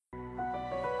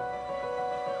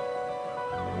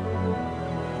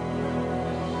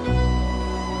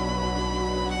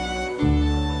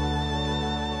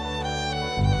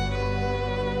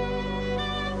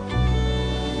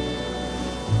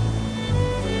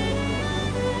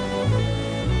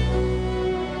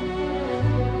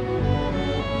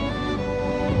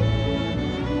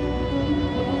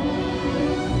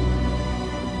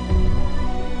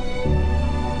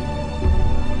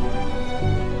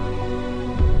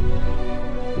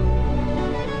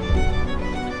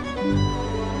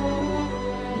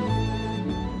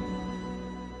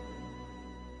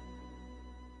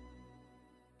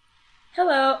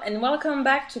and welcome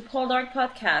back to Poldark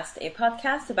Podcast, a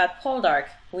podcast about Poldark.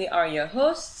 We are your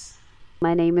hosts.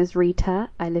 My name is Rita.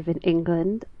 I live in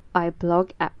England. I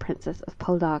blog at Princess of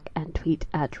Poldark and tweet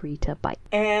at Rita Bite.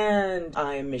 And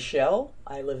I'm Michelle.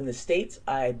 I live in the States.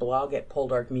 I blog at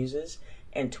Poldark Muses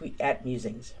and tweet at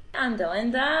Musings. I'm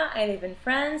Delinda. I live in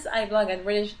France. I blog at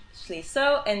Britishly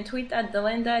So and tweet at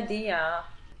Delinda Dia.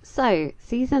 So,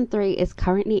 Season 3 is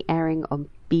currently airing on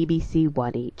BBC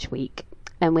One each week.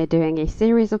 And we're doing a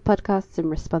series of podcasts in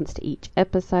response to each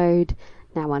episode.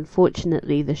 Now,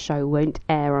 unfortunately, the show won't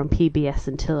air on PBS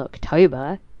until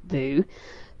October. Boo.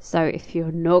 So, if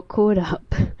you're not caught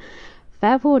up,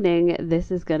 fair warning, this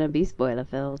is going to be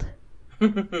spoiler-filled.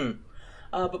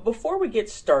 But before we get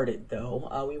started,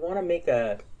 though, we want to make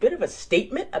a bit of a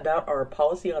statement about our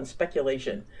policy on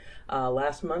speculation.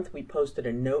 Last month, we posted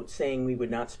a note saying we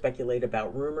would not speculate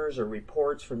about rumors or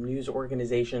reports from news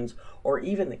organizations or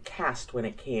even the cast when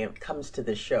it comes to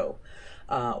the show.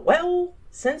 Well,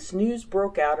 since news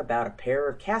broke out about a pair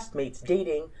of castmates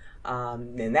dating,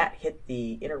 and that hit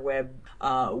the interweb,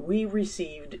 we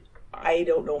received, I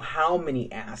don't know how many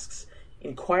asks,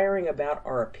 inquiring about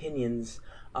our opinions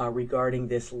regarding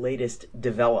this latest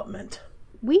development.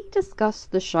 We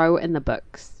discussed the show in the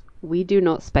books. We do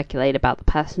not speculate about the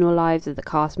personal lives of the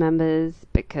cast members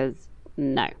because,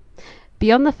 no.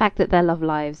 Beyond the fact that their love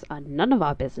lives are none of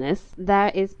our business, there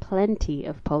is plenty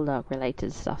of Poldark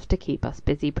related stuff to keep us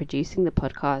busy producing the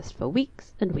podcast for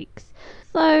weeks and weeks.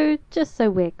 So, just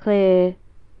so we're clear,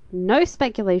 no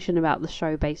speculation about the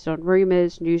show based on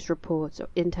rumours, news reports, or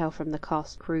intel from the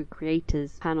cast, crew,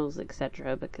 creators, panels,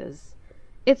 etc. because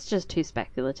it's just too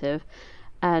speculative.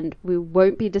 And we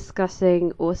won't be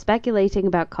discussing or speculating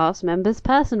about cast members'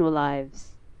 personal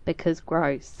lives, because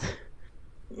gross.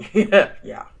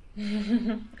 Yeah.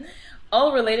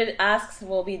 All related asks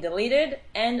will be deleted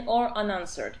and or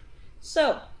unanswered.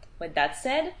 So, with that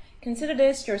said, consider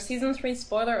this your Season 3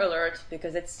 spoiler alert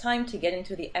because it's time to get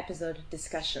into the episode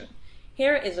discussion.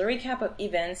 Here is a recap of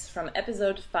events from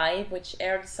Episode 5, which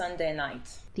aired Sunday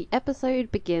night. The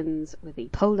episode begins with the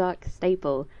Poldark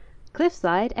staple,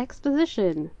 Cliffside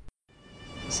Exposition.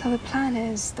 So the plan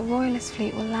is the Royalist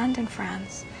fleet will land in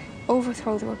France,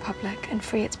 overthrow the Republic and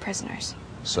free its prisoners.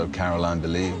 So Caroline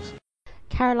believes.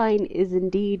 Caroline is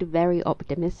indeed very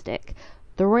optimistic.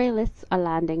 The Royalists are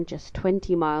landing just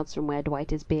 20 miles from where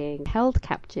Dwight is being held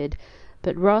captured,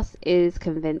 but Ross is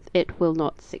convinced it will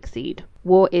not succeed.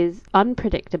 War is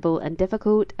unpredictable and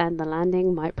difficult, and the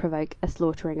landing might provoke a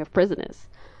slaughtering of prisoners.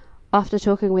 After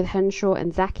talking with Henshaw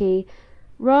and Zaki,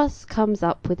 Ross comes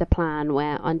up with a plan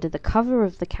where, under the cover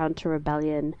of the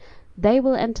counter-rebellion, they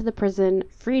will enter the prison,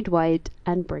 free Dwight,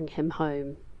 and bring him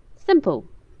home. Simple.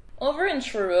 Over in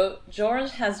Truro, George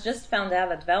has just found out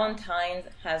that Valentine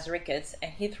has rickets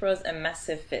and he throws a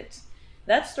massive fit.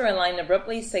 That storyline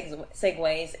abruptly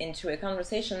segues into a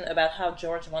conversation about how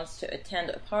George wants to attend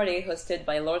a party hosted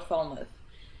by Lord Falmouth.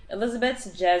 Elizabeth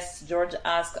suggests George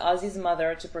ask Ozzy's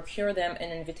mother to procure them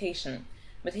an invitation,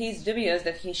 but he's dubious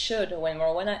that he should when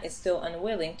Morwenna is still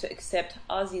unwilling to accept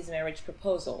Ozzy's marriage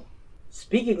proposal.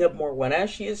 Speaking of Morwenna,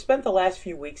 she has spent the last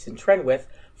few weeks in Trenwith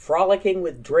frolicking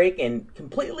with Drake and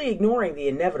completely ignoring the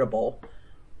inevitable.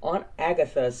 Aunt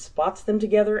Agatha spots them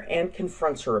together and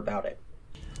confronts her about it.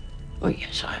 Oh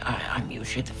yes, I'm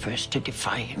usually the first to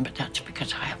defy him, but that's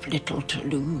because I have little to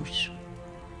lose.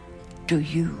 Do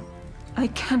you? I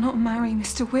cannot marry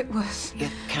Mr. Whitworth. You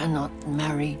cannot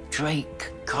marry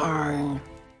Drake Karn.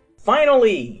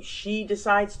 Finally, she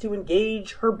decides to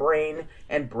engage her brain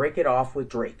and break it off with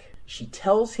Drake. She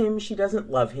tells him she doesn't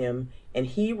love him, and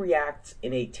he reacts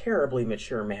in a terribly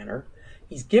mature manner.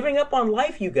 He's giving up on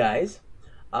life, you guys.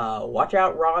 Watch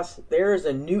out, Ross. There's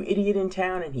a new idiot in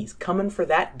town, and he's coming for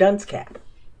that dunce cap.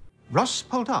 Ross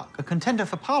Poldark, a contender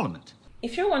for Parliament.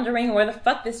 If you're wondering where the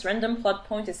fuck this random plot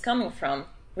point is coming from,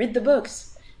 read the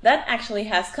books. That actually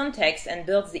has context and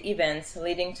builds the events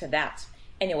leading to that.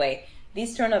 Anyway,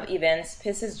 this turn of events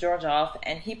pisses George off,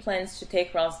 and he plans to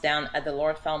take Ross down at the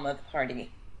Lord Falmouth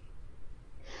party.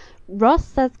 Ross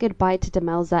says goodbye to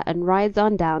Demelza and rides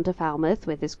on down to Falmouth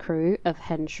with his crew of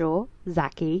Henshaw,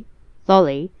 Zaki,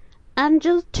 Tholly, and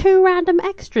just 2 random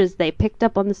extras they picked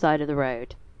up on the side of the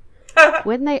road.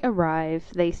 When they arrive,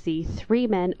 they see 3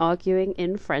 men arguing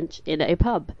in French in a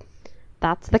pub.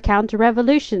 That's the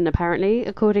counter-revolution, apparently,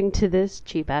 according to this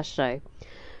cheap-ass show.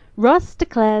 Ross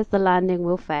declares the landing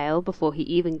will fail before he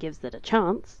even gives it a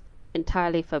chance,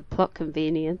 entirely for plot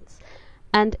convenience,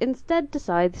 and instead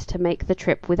decides to make the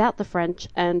trip without the French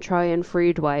and try and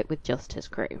free Dwight with just his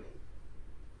crew.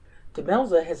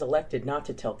 Demelza has elected not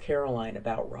to tell Caroline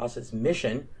about Ross's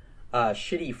mission.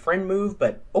 Shitty friend move,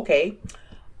 but okay.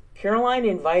 Caroline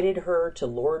invited her to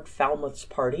Lord Falmouth's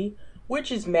party,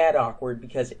 which is mad awkward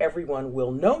because everyone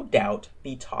will no doubt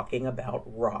be talking about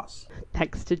Ross.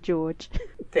 Thanks to George.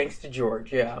 Thanks to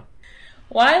George, yeah.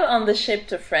 While on the ship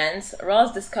to France,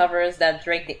 Ross discovers that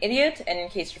Drake the Idiot, and in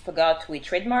case you forgot, we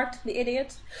trademarked the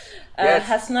Idiot, Yes.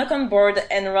 has snuck on board,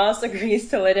 and Ross agrees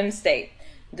to let him stay.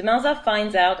 Demelza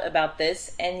finds out about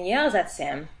this and yells at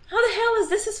Sam, "How the hell is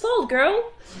this his fault,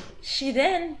 girl?" She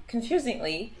then,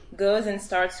 confusingly, goes and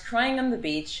starts crying on the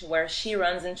beach, where she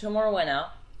runs into Morwenna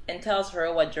and tells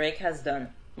her what Drake has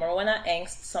done. Morwenna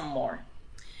angsts some more.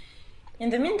 In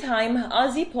the meantime,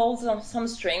 Ozzy pulls on some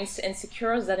strings and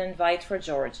secures that invite for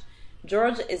George.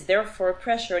 George is therefore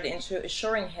pressured into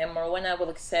assuring him Morwenna will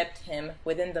accept him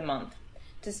within the month.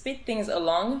 To speed things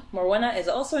along, Morwenna is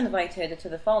also invited to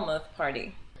the Falmouth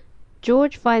party.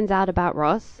 George finds out about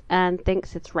Ross and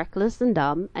thinks it's reckless and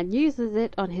dumb and uses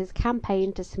it on his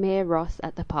campaign to smear Ross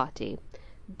at the party.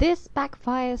 This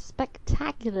backfires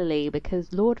spectacularly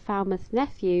because Lord Falmouth's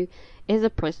nephew is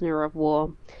a prisoner of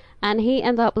war, and he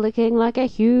ends up looking like a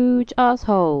huge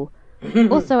asshole.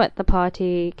 Also at the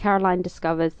party, Caroline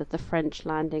discovers that the French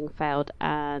landing failed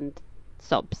and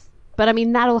sobs. But I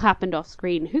mean, that all happened off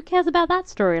screen. Who cares about that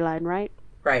storyline, right?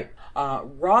 Right.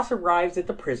 Ross arrives at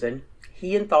the prison.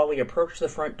 He and Tholly approach the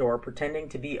front door pretending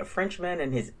to be a Frenchman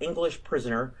and his English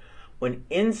prisoner, when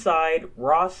inside,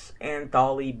 Ross and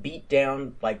Tholly beat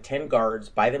down like 10 guards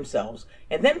by themselves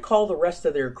and then call the rest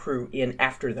of their crew in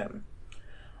after them.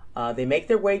 They make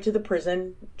their way to the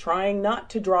prison, trying not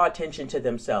to draw attention to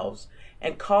themselves,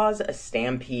 and cause a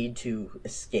stampede to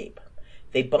escape.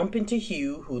 They bump into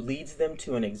Hugh, who leads them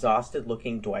to an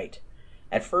exhausted-looking Dwight.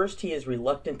 At first, he is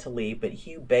reluctant to leave, but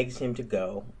Hugh begs him to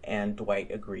go, and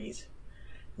Dwight agrees.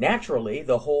 Naturally,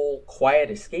 the whole quiet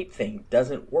escape thing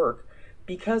doesn't work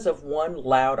because of one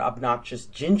loud, obnoxious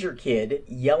ginger kid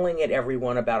yelling at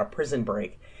everyone about a prison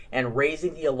break and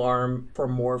raising the alarm for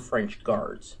more French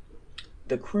guards.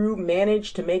 The crew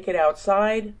manage to make it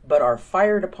outside, but are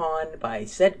fired upon by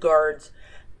said guards,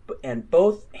 and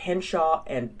both Henshaw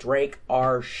and Drake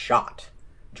are shot.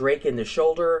 Drake in the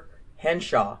shoulder,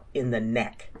 Henshaw in the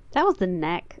neck. That was the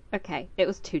neck. Okay, it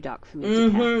was too dark for me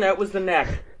to count. That was the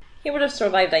neck. He would have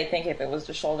survived, I think, if it was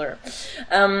the shoulder.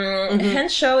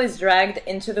 Henshaw is dragged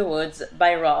into the woods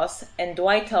by Ross, and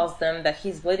Dwight tells them that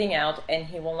he's bleeding out and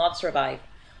he will not survive.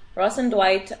 Ross and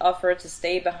Dwight offer to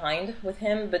stay behind with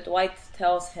him, but Dwight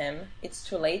tells him it's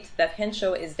too late, that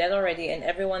Henshaw is dead already, and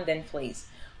everyone then flees.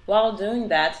 While doing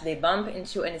that, they bump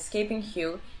into an escaping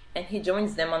Hugh, and he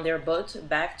joins them on their boat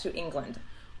back to England.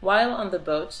 While on the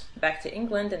boat back to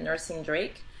England and nursing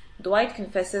Drake, Dwight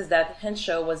confesses that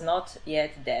Henshaw was not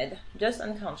yet dead, just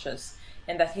unconscious,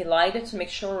 and that he lied to make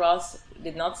sure Ross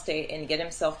did not stay and get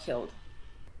himself killed.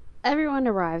 Everyone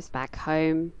arrives back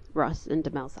home. Ross and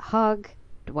Demelza hug.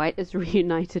 Dwight is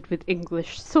reunited with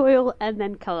English soil and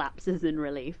then collapses in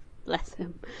relief. Bless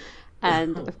him.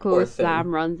 And of course,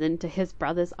 Sam runs into his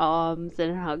brother's arms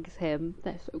and hugs him.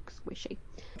 They're so squishy.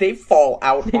 They fall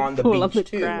out on the beach, on the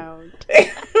too. Ground.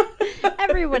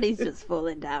 Everybody's just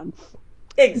falling down.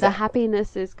 Exactly. The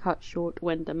happiness is cut short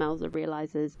when Demelza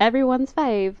realizes everyone's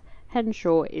fave,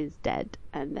 Henshaw, is dead.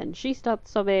 And then she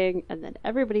starts sobbing, and then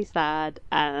everybody's sad,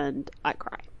 and I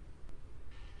cry.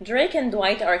 Drake and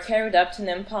Dwight are carried up to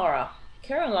Nempara.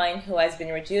 Caroline, who has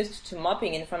been reduced to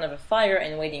mopping in front of a fire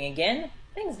and waiting again,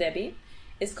 thanks Debbie,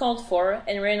 is called for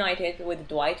and reunited with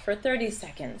Dwight for 30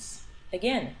 seconds.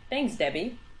 Again, thanks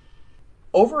Debbie.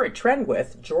 Over at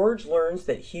Trenwith, George learns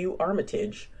that Hugh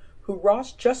Armitage, who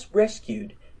Ross just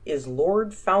rescued, is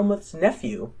Lord Falmouth's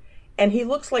nephew, and he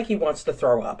looks like he wants to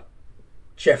throw up.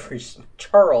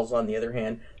 Charles, on the other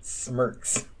hand,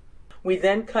 smirks. We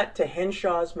then cut to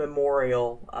Henshaw's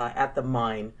memorial at the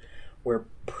mine, where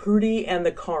Prudy and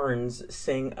the Carnes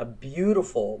sing a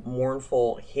beautiful,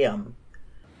 mournful hymn.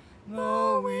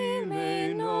 Though we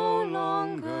may no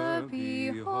longer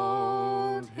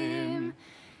behold him,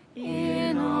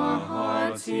 in our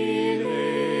hearts he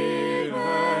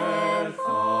liveth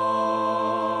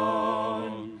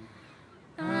on,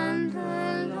 and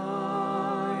the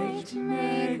light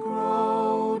may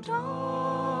grow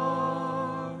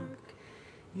dark,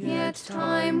 yet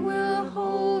time will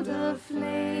hold a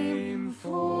flame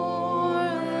forevermore.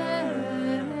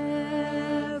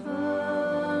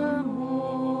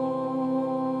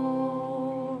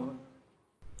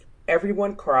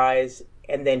 Everyone cries,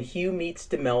 and then Hugh meets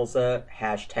Demelza,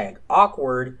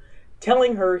 #awkward,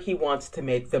 telling her he wants to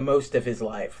make the most of his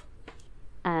life.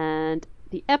 And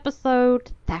the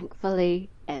episode, thankfully,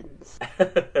 ends.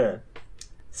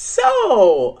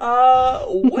 So,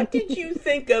 what did you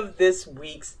think of this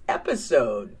week's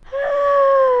episode?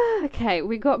 Okay,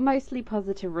 we got mostly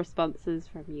positive responses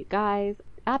from you guys.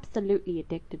 Absolutely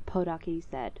Addicted Podaki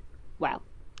said, well,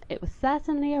 it was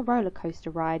certainly a roller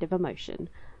coaster ride of emotion,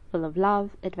 full of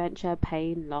love, adventure,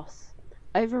 pain, loss.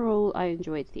 Overall, I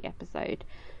enjoyed the episode.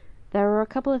 There were a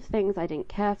couple of things I didn't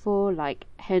care for, like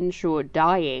Henshaw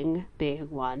dying being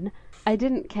one. I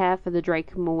didn't care for the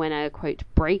Drake and Morwenna, quote,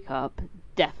 breakup.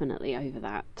 Definitely over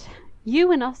that.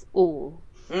 You and us all.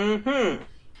 Mm-hmm.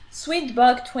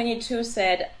 Sweetbug22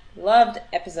 said, loved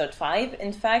episode 5.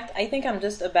 In fact, I think I'm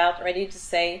just about ready to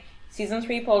say season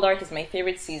 3 Poldark is my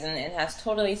favorite season and has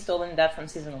totally stolen that from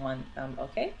season 1.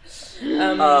 Okay?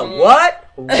 What?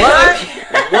 What?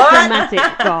 Dramatic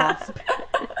gasp.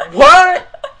 What?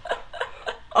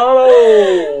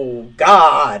 Oh,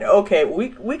 God. Okay,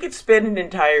 we could spend an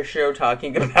entire show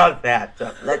talking about that.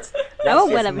 So let's Oh,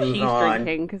 just whatever move she's on.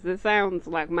 drinking, because it sounds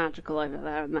like magical over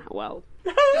there in that world.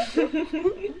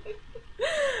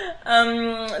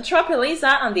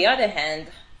 Tropelisa, on the other hand,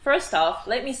 first off,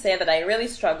 let me say that I really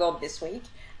struggled this week.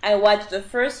 I watched the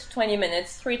first 20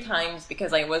 minutes 3 times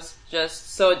because I was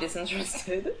just so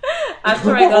disinterested.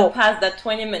 After I got past that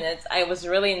 20 minutes, I was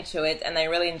really into it and I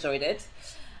really enjoyed it.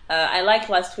 I liked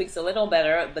last week's a little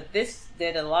better, but this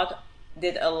did a lot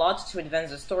to advance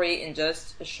the story in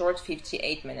just a short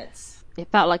 58 minutes. It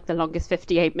felt like the longest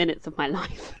 58 minutes of my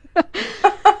life.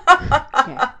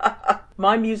 Okay.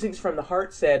 My Musings from the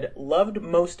Heart said, loved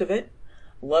most of it,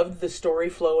 loved the story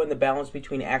flow and the balance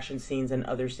between action scenes and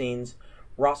other scenes.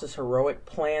 Ross's heroic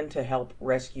plan to help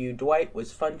rescue Dwight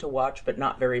was fun to watch, but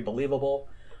not very believable.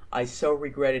 I so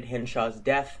regretted Henshaw's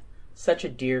death. Such a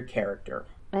dear character.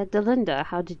 Delinda,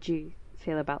 how did you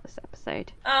feel about this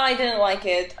episode? I didn't like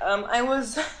it. I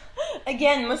was,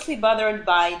 again, mostly bothered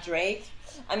by Drake.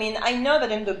 I mean, I know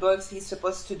that in the books he's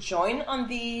supposed to join on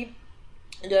the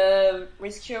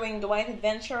rescuing Dwight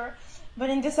adventure, but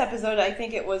in this episode I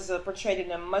think it was portrayed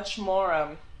in a much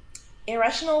more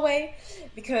irrational way,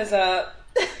 because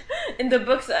in the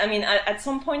books, I mean, at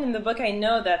some point in the book, I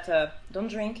know that don't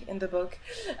drink in the book.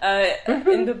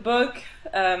 In the book,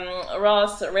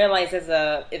 Ross realizes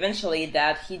eventually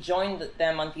that he joined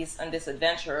them on this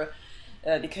adventure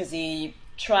because he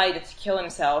tried to kill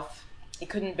himself. He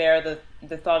couldn't bear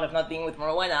the thought of not being with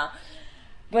Morwenna.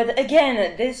 But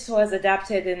again, this was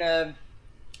adapted in a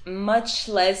much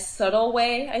less subtle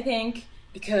way, I think,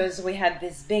 because we had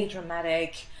this big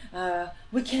dramatic,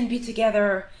 we can be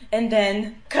together, and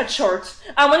then cut short,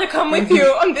 I want to come with you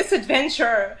on this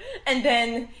adventure. And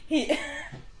then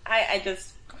I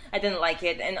didn't like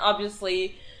it. And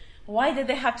obviously, why did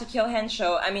they have to kill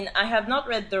Henshaw? I mean, I have not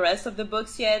read the rest of the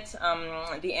books yet,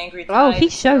 The Angry Tide. Oh, he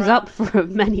shows up for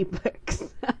many books.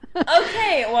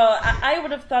 Okay, well, I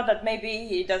would have thought that maybe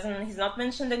he's not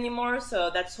mentioned anymore, so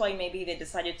that's why maybe they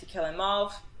decided to kill him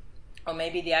off. Or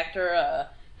maybe the actor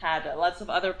had lots of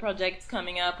other projects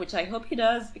coming up, which I hope he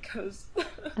does, because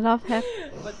I love him.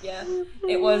 But yeah,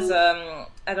 it was,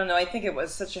 I don't know, I think it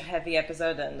was such a heavy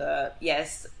episode, and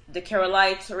yes, the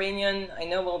Carolite reunion, I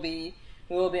know we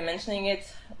will be mentioning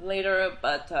it later,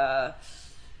 but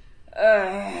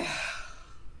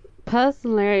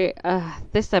personally,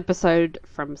 this episode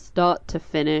from start to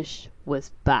finish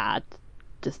was bad,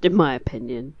 just in my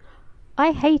opinion.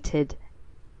 I hated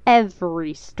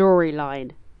every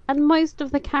storyline and most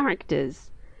of the characters.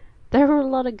 There were a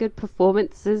lot of good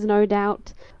performances, no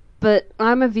doubt, but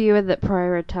I'm a viewer that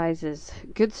prioritizes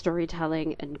good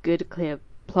storytelling and good clear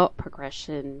plot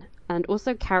progression and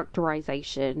also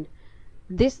characterization.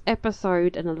 This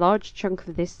episode and a large chunk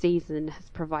of this season has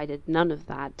provided none of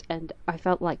that, and I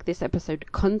felt like this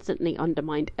episode constantly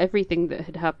undermined everything that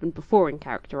had happened before in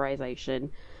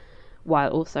characterization,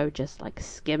 while also just like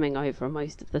skimming over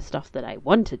most of the stuff that I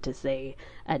wanted to see,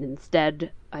 and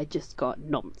instead I just got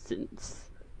nonsense.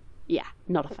 Yeah,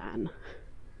 not a fan.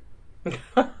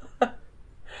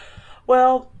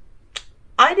 Well,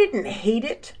 I didn't hate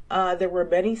it. There were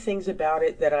many things about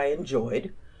it that I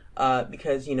enjoyed.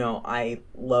 Because, you know, I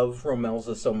love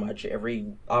Romelza so much.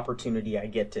 Every opportunity I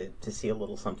get to see a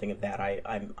little something of that,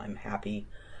 I'm happy.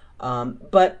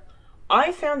 But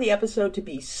I found the episode to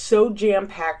be so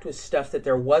jam-packed with stuff that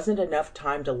there wasn't enough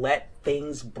time to let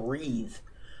things breathe,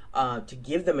 to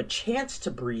give them a chance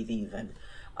to breathe even.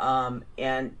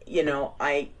 And, you know,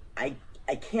 I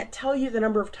can't tell you the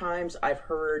number of times I've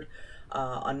heard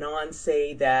Anon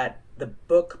say that the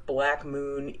book Black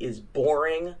Moon is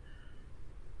boring.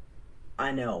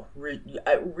 I know.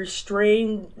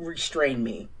 Restrain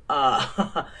me.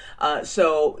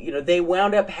 So, you know, they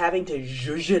wound up having to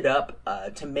zhuzh it up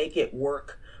to make it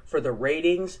work for the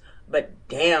ratings. But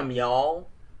damn, y'all,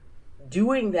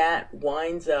 doing that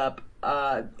winds up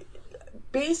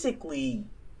basically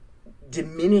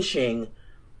diminishing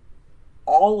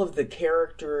all of the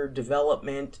character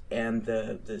development and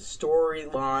the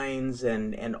storylines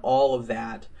and all of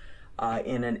that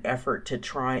in an effort to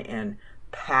try and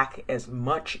pack as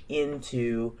much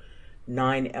into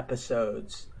 9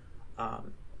 episodes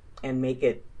and make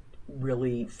it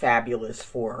really fabulous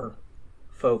for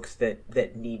folks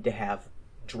that need to have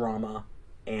drama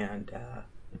and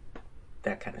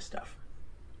that kind of stuff.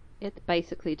 It's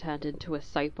basically turned into a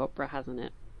soap opera, hasn't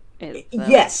it? It's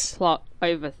yes. Plot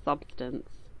over substance.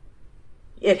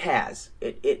 It has.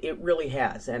 It really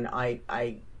has. And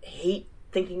I hate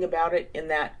thinking about it in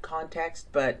that context,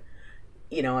 but,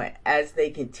 you know, as they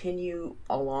continue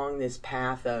along this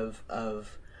path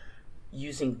of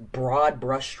using broad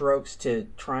brushstrokes to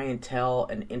try and tell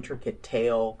an intricate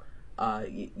tale,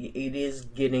 it is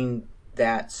getting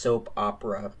that soap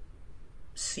opera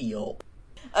seal.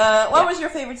 What was your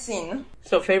favorite scene?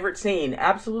 So, favorite scene,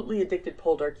 absolutely addicted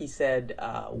Poldarky said,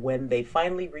 when they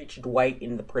finally reached Dwight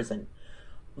in the prison.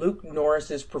 Luke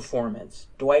Norris's performance,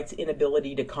 Dwight's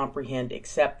inability to comprehend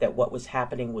except that what was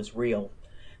happening was real,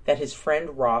 that his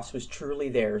friend Ross was truly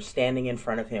there, standing in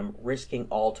front of him, risking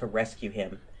all to rescue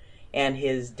him, and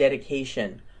his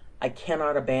dedication, I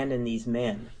cannot abandon these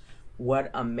men. What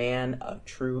a man of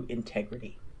true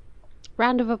integrity.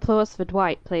 Round of applause for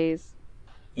Dwight, please.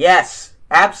 Yes,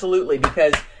 absolutely,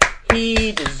 because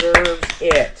he deserves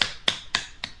it.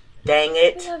 Dang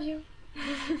it. I love you.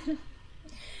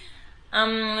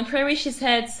 Prairie She's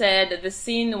Head said the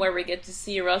scene where we get to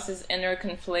see Ross's inner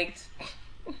conflict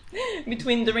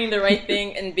between doing the right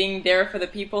thing and being there for the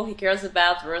people he cares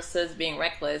about versus being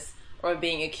reckless or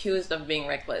being accused of being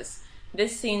reckless.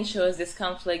 This scene shows this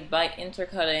conflict by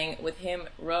intercutting with him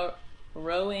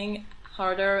rowing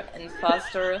harder and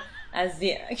faster as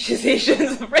the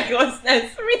accusations of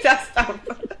recklessness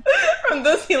from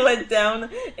those he let down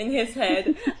in his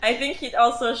head. I think it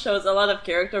also shows a lot of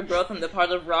character growth on the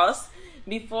part of Ross.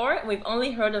 Before, we've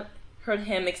only heard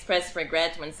him express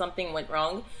regret when something went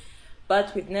wrong,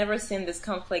 but we've never seen this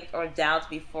conflict or doubt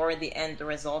before the end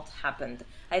result happened.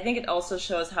 I think it also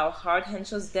shows how hard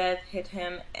Henshaw's death hit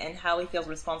him and how he feels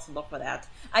responsible for that.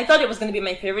 I thought it was going to be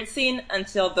my favorite scene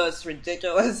until those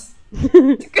ridiculous...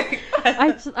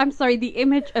 I'm sorry, the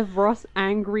image of Ross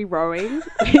angry rowing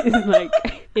is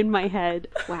like in my head.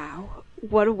 Wow,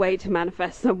 what a way to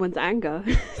manifest someone's anger.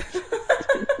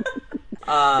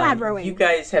 Sad rowing. You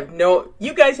guys have no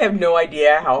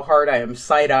idea how hard I am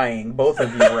side-eyeing both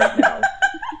of you right now.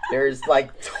 There's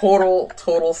like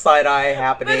total side-eye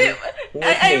happening.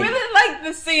 I really liked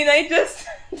the scene.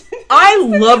 I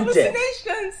loved it.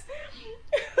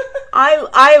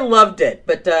 I loved it,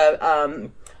 but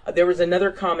there was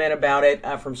another comment about it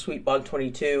from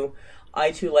Sweetbog22.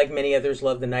 I too, like many others,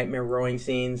 love the nightmare rowing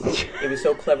scenes. It was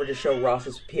so clever to show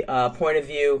Ross's point of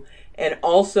view. And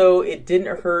also, it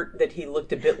didn't hurt that he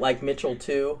looked a bit like Mitchell,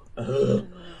 too. Ugh.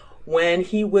 When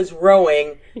he was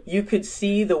rowing, you could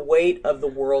see the weight of the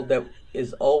world that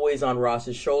is always on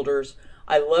Ross's shoulders.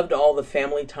 I loved all the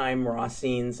family time Ross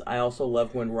scenes. I also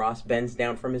loved when Ross bends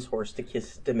down from his horse to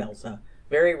kiss Demelza.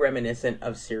 Very reminiscent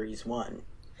of Series 1.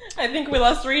 I think we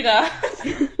lost Rita.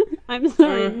 I'm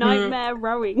sorry, nightmare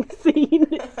rowing scene.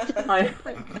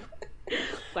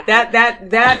 Wow.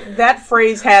 That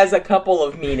phrase has a couple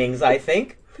of meanings, I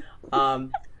think.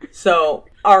 So,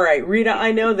 all right, Rita,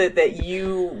 I know that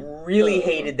you really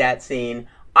hated that scene.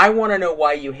 I want to know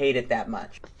why you hate it that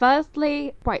much.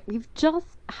 Firstly, right, we've just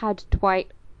had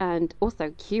Dwight and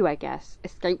also Q, I guess,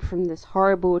 escape from this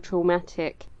horrible,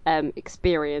 traumatic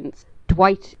experience.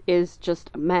 Dwight is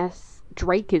just a mess.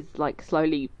 Drake is like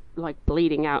slowly like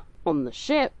bleeding out on the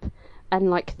ship. And,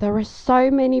 like, there are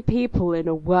so many people in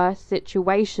a worse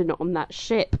situation on that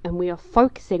ship, and we are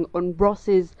focusing on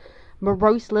Ross's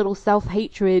morose little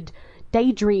self-hatred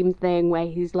daydream thing where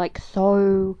he's, like,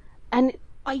 so... And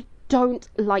I don't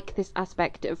like this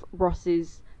aspect of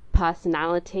Ross's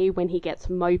personality when he gets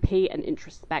mopey and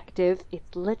introspective.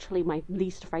 It's literally my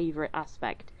least favourite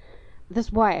aspect.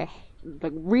 That's why I,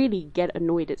 like, really get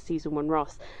annoyed at Season 1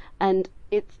 Ross. And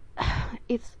it's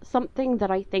something that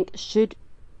I think should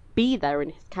be there in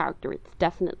his character. It's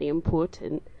definitely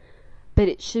important, but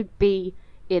it should be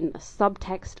in the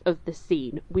subtext of the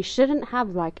scene. We shouldn't have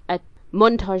like a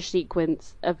montage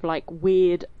sequence of like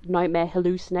weird nightmare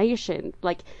hallucinations.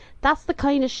 Like, that's the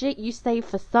kind of shit you save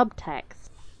for subtext.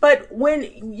 But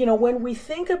when we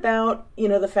think about,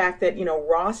 the fact that,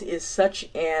 Ross is such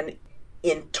an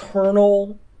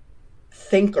internal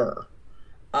thinker,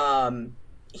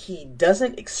 he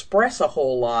doesn't express a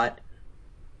whole lot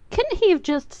couldn't he have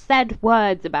just said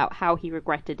words about how he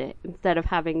regretted it instead of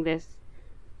having this,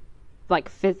 like,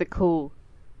 physical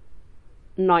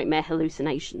nightmare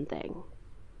hallucination thing?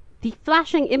 The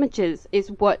flashing images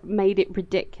is what made it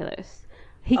ridiculous.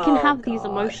 He can have these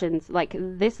emotions. Like,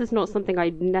 this is not something I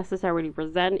necessarily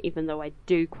resent, even though I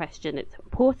do question its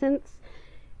importance.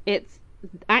 It's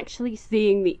actually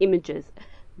seeing the images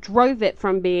drove it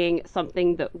from being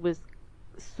something that was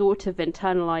sort of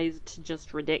internalized to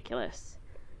just ridiculous.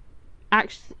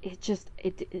 Actually,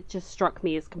 it just struck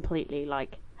me as completely,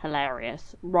 like,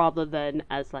 hilarious, rather than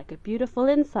as, like, a beautiful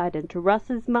insight into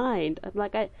Russ's mind. I'm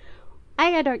like,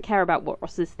 I don't care about what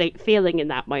Ross is feeling in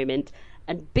that moment,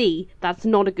 and B, that's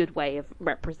not a good way of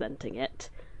representing it.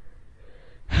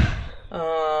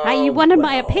 Hey, you wanted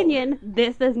my opinion.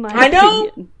 This is my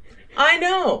opinion. I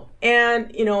know.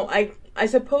 And, you know, I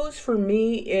suppose for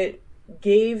me it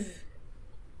gave...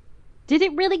 Did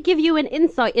it really give you an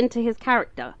insight into his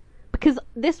character? Because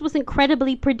this was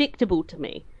incredibly predictable to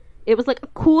me. It was like,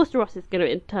 of course Ross is going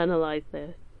to internalize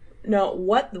this. No,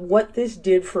 what this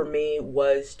did for me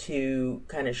was to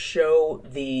kind of show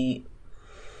the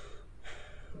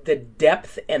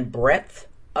depth and breadth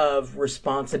of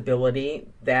responsibility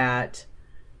that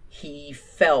he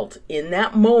felt in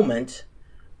that moment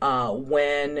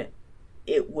when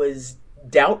it was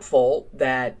doubtful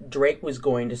that Drake was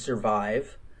going to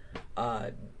survive.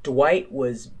 Dwight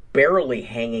was barely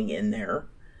hanging in there,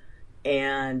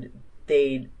 and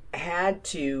they had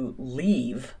to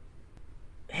leave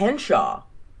Henshaw.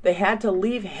 They had to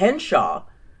leave Henshaw,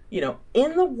 you know,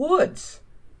 in the woods,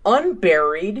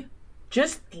 unburied,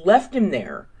 just left him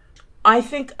there. I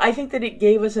think that it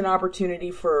gave us an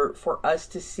opportunity for us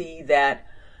to see that,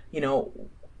 you know,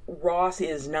 Ross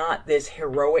is not this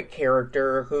heroic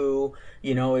character who,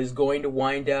 you know, is going to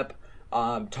wind up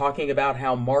talking about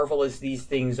how marvelous these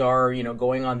things are, you know,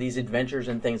 going on these adventures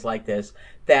and things like this.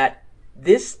 That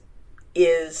this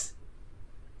is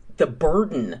the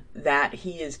burden that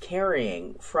he is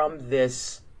carrying from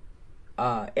this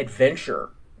adventure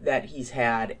that he's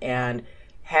had, and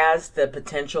has the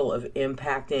potential of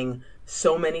impacting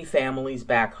so many families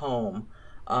back home.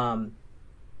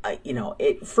 You know,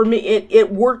 for me,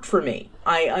 it worked for me.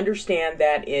 I understand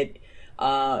that it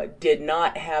did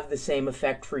not have the same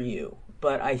effect for you,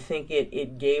 but I think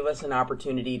it gave us an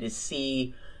opportunity to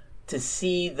see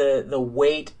the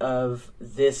weight of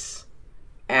this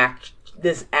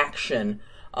action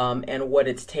and what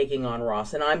it's taking on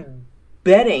Ross. And I'm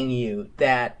betting you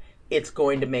that it's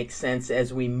going to make sense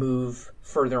as we move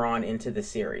further on into the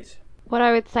series. What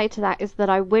I would say to that is that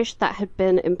I wish that had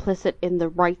been implicit in the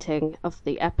writing of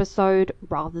the episode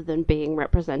rather than being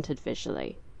represented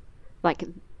visually. Like,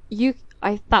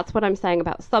 that's what I'm saying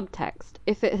about subtext.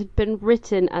 If it had been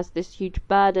written as this huge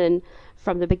burden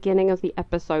from the beginning of the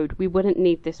episode, we wouldn't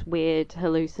need this weird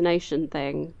hallucination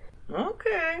thing.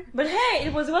 Okay. But hey,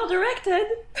 it was well directed.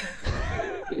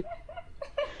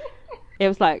 It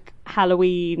was like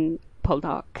Halloween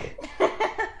Poldark.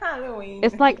 Halloween.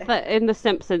 It's like in The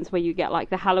Simpsons where you get like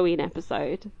the Halloween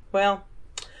episode. Well,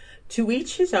 to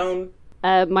each his own.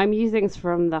 My musings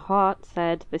from the heart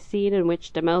said the scene in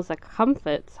which Demelza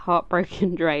comforts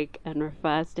heartbroken Drake and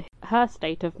refers to her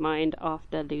state of mind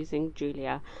after losing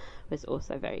Julia was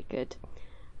also very good.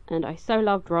 And I so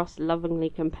loved Ross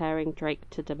lovingly comparing Drake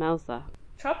to Demelza.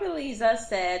 Tropilisa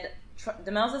said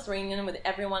Demelza's reunion with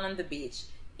everyone on the beach.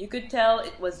 You could tell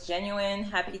it was genuine,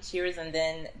 happy tears, and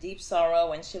then deep sorrow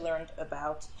when she learned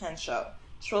about Henshaw.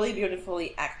 Truly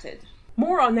beautifully acted.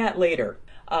 More on that later.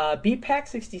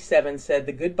 BPAC67 said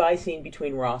the goodbye scene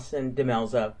between Ross and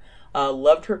Demelza.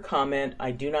 Loved her comment,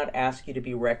 I do not ask you to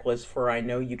be reckless, for I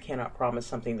know you cannot promise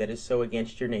something that is so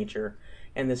against your nature.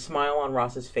 And the smile on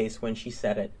Ross's face when she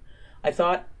said it. I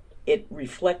thought it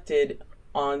reflected,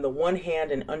 on the one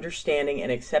hand, an understanding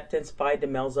and acceptance by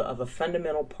Demelza of a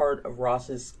fundamental part of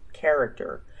Ross's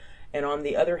character, and on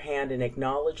the other hand, an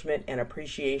acknowledgement and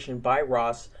appreciation by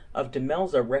Ross of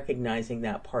Demelza recognizing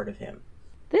that part of him.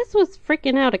 This was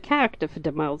freaking out of character for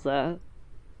Demelza.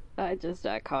 I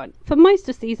can't. For most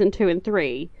of season 2 and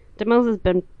 3, Demelza's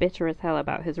been bitter as hell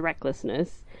about his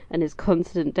recklessness and his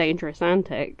constant dangerous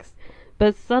antics.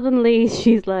 But suddenly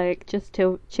she's like, just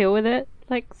chill with it?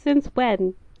 Like, since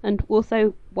when? And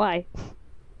also, why?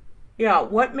 Yeah,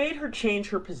 what made her change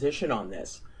her position on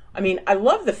this? I mean, I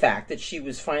love the fact that she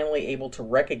was finally able to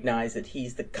recognize that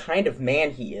he's the kind of man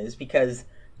he is, because,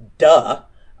 duh.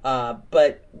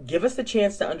 But give us the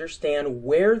chance to understand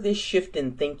where this shift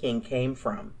in thinking came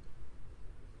from.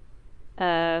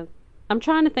 I'm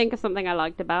trying to think of something I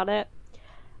liked about it.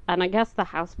 And I guess the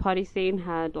house party scene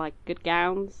had, like, good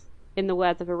gowns. In the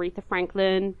words of Aretha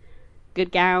Franklin,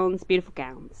 Good gowns, beautiful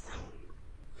gowns.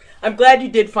 I'm glad you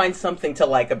did find something to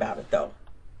like about it, though.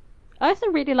 I also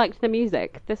really liked the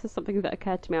music. This is something that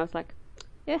occurred to me. I was like,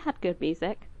 it had good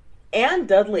music. Anne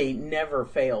Dudley never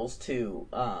fails to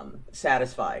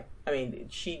satisfy. I mean,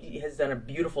 she has done a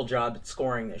beautiful job at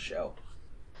scoring this show.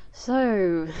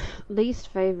 So, least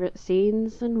favourite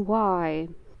scenes and why?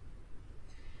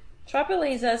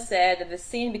 Tropeliza said the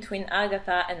scene between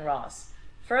Agatha and Ross.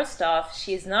 First off,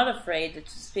 she is not afraid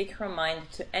to speak her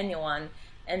mind to anyone,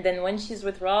 and then when she's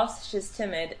with Ross, she's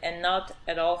timid and not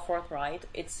at all forthright.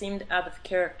 It seemed out of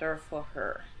character for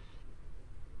her.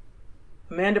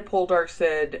 Amanda Poldark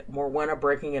said Morwenna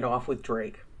breaking it off with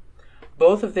Drake.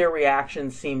 Both of their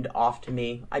reactions seemed off to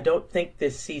me. I don't think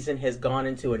this season has gone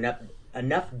into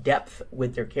enough depth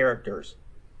with their characters.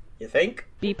 You think?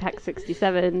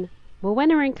 BPAC67.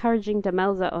 Morwenna encouraging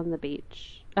Demelza on the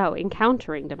beach. Oh,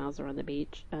 encountering Demelza on the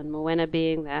beach, and Morwenna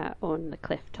being there on the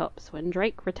cliff tops when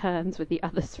Drake returns with the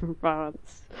others from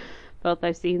France. Felt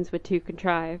those scenes were too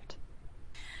contrived.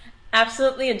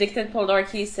 Absolutely Addicted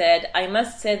Poldarky said, I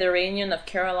must say the reunion of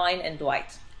Caroline and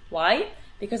Dwight. Why?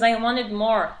 Because I wanted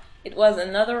more. It was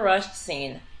another rushed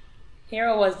scene.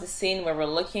 Here was the scene we were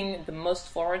looking the most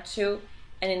forward to,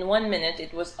 and in 1 minute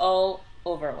it was all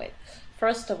over with.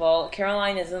 First of all,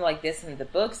 Caroline isn't like this in the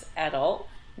books at all.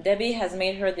 Debbie has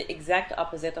made her the exact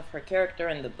opposite of her character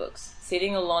in the books.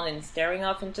 Sitting alone and staring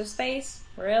off into space?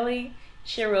 Really?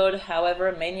 She rode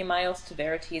however many miles to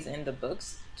Verities in the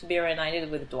books to be reunited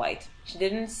with Dwight. She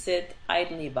didn't sit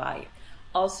idly by.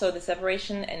 Also, the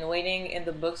separation and waiting in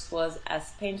the books was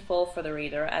as painful for the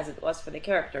reader as it was for the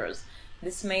characters.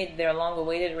 This made their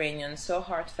long-awaited reunion so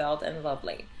heartfelt and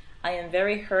lovely. I am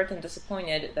very hurt and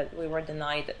disappointed that we were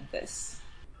denied this.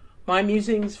 My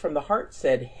musings from the heart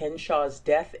said Henshaw's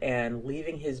death and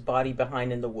leaving his body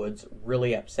behind in the woods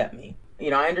really upset me. You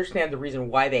know, I understand the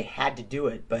reason why they had to do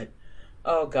it, but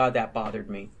oh god, that bothered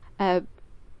me.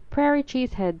 Prairie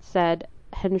Cheesehead said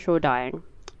Henshaw dying.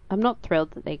 I'm not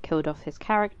thrilled that they killed off his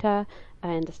character. I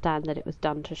understand that it was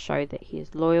done to show that he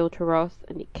is loyal to Ross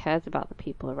and he cares about the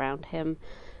people around him.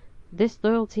 This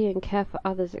loyalty and care for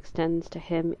others extends to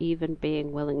him even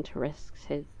being willing to risk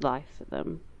his life for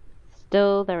them.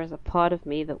 Still, there is a part of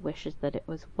me that wishes that it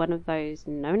was one of those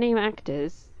no-name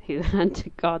actors who had to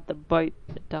guard the boat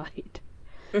that died.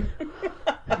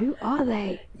 Who are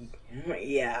they?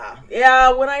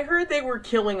 Yeah, when I heard they were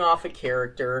killing off a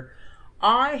character,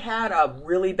 I had a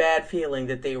really bad feeling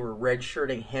that they were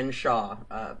redshirting Henshaw,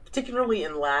 particularly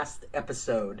in last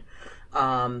episode.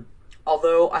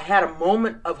 Although I had a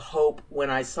moment of hope when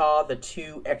I saw the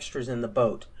two extras in the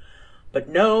boat. But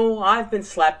no, I've been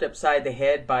slapped upside the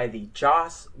head by the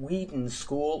Joss Whedon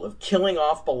school of killing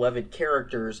off beloved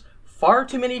characters far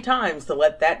too many times to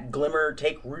let that glimmer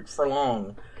take root for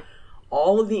long.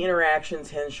 All of the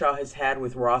interactions Henshaw has had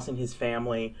with Ross and his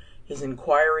family, his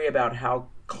inquiry about how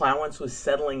Clowance was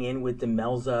settling in with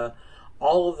Demelza,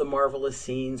 all of the marvelous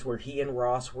scenes where he and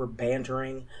Ross were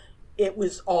bantering, it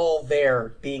was all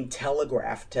there being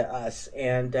telegraphed to us.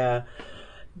 And,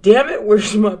 damn it,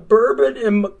 where's my bourbon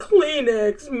and my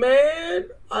Kleenex, man?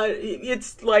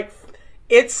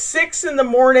 It's 6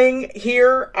 a.m.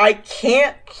 here. I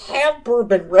can't have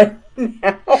bourbon right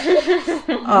now.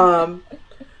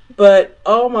 But,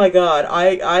 oh my god,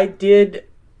 I did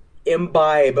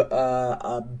imbibe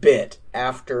a bit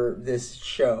after this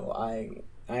show. I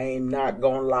am not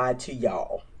gonna lie to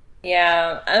y'all.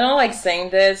 Yeah, I don't like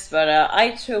saying this, but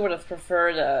I too would have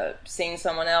preferred seeing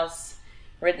someone else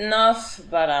written off,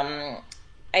 but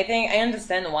I think I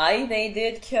understand why they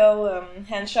did kill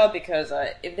Henshaw, because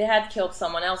if they had killed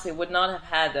someone else, it would not have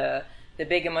had the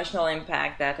big emotional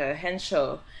impact that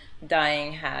Henshaw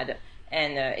dying had,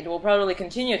 and it will probably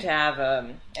continue to have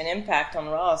an impact on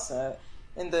Ross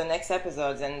in the next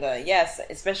episodes, and yes,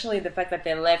 especially the fact that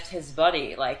they left his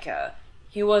body,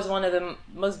 he was one of the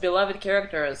most beloved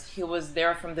characters. He was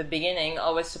there from the beginning,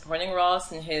 always supporting Ross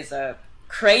in his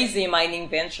crazy mining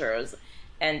ventures.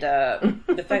 And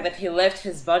the fact that he left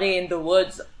his body in the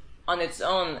woods on its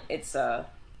own,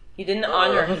 he didn't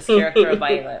honor his character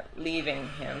by leaving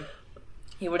him.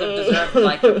 He would have deserved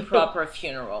a proper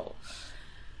funeral.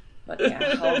 But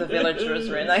yeah, all the villagers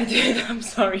reunited. I'm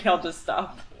sorry, I'll just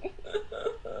stop.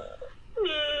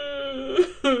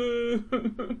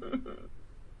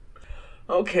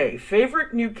 Okay,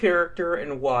 favorite new character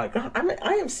and why? God,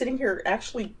 I am sitting here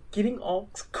actually getting all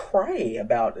cray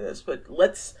about this, but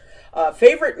let's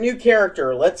favorite new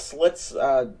character. Let's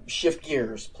shift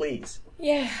gears, please.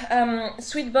 Yeah,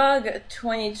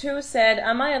 Sweetbug22 said,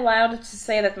 am I allowed to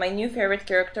say that my new favorite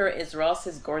character is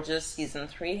Ross's gorgeous season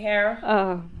 3 hair?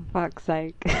 Oh, fuck's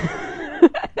sake.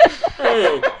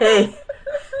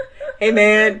 Hey,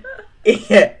 man.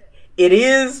 Yeah, it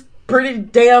is pretty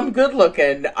damn good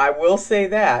looking. I will say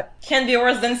that. Can be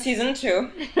worse than season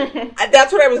 2.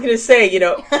 That's what I was gonna say.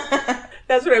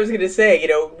 That's what I was gonna say.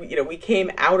 We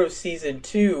came out of season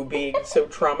 2 being so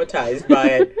traumatized by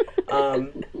it.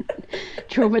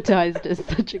 Traumatized is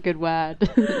such a good word.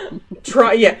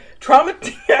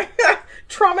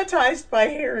 Traumatized by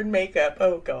hair and makeup.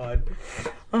 Oh, God.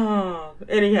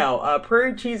 Anyhow,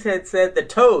 Prairie Cheesehead said the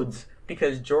Toads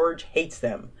because George hates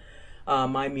them.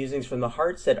 My Musings from the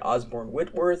Heart said Osborne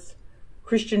Whitworth.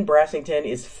 Christian Brassington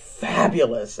is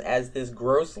fabulous as this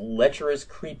gross, lecherous,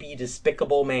 creepy,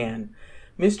 despicable man.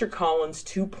 Mr. Collins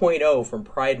 2.0 from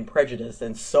Pride and Prejudice,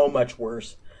 and so much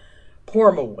worse.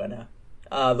 Poor Morwenna.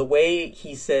 The way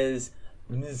he says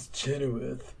Miss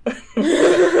Chenoweth.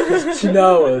 Miss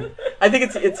Chenoweth. I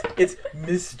think it's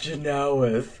Miss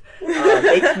Chenoweth.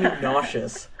 Makes me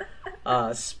nauseous.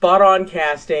 Spot on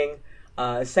casting.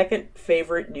 Second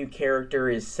favorite new character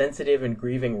is sensitive and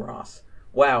grieving Ross.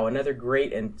 Wow, another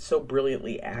great and so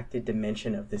brilliantly acted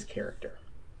dimension of this character.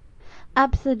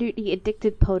 Absolutely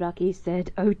addicted Poldarky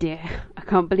said, "Oh dear, I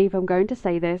can't believe I'm going to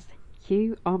say this.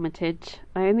 Hugh Armitage.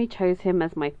 I only chose him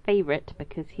as my favourite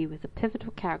because he was a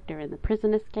pivotal character in the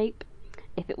prison escape.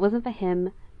 If it wasn't for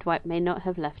him, Dwight may not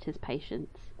have left his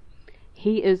patients.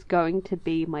 He is going to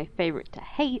be my favourite to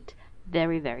hate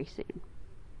very, very soon."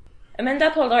 Amanda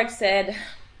Poldark said,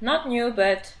 "Not new,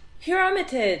 but Hugh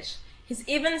Armitage. He's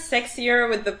even sexier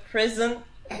with the prison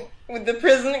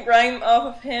grime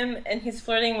off of him, and his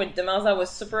flirting with Demelza was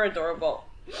super adorable."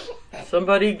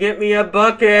 Somebody get me a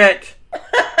bucket!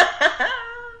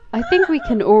 I think we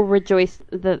can all rejoice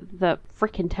that the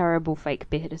frickin' terrible fake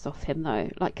beard is off him, though.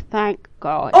 Like, thank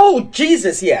God. Oh,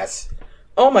 Jesus, yes!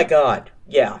 Oh my God.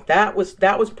 Yeah, that was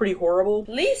pretty horrible.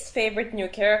 Least favorite new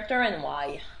character and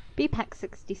why?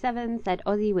 BPAC67 said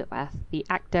Ozzy Whitworth, the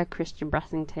actor Christian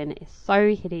Brassington, is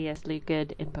so hideously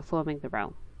good in performing the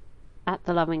role. At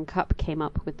the Loving Cup came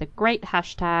up with the great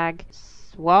hashtag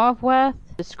Suaveworth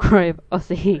to describe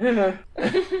Ozzy,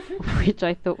 which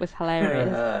I thought was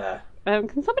hilarious.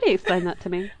 Can somebody explain that to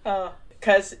me?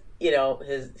 Because,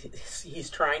 he's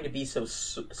trying to be so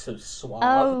suave.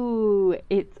 Oh,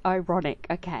 it's ironic.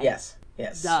 Okay. Yes,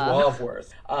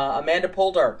 Suaveworth. Amanda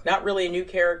Poldark, not really a new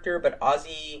character, but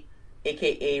Ozzy,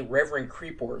 a.k.a. Reverend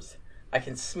Creepworth. I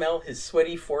can smell his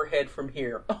sweaty forehead from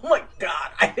here. Oh my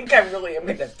God, I think I really am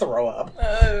going to throw up.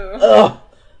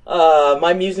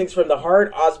 My Musings from the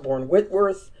Heart, Osborne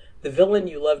Whitworth. The villain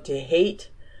you love to hate.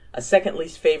 A second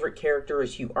least favorite character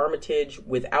is Hugh Armitage,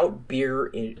 without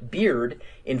beard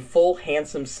in full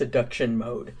handsome seduction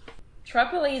mode.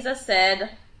 Tropeliza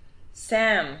said,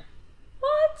 Sam.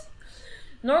 What?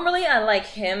 Normally I like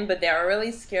him, but they are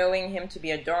really skewing him to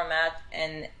be a doormat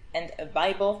and a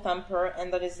Bible thumper,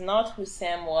 and that is not who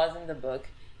Sam was in the book.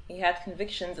 He had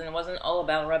convictions and wasn't all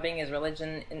about rubbing his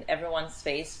religion in everyone's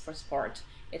face for sport.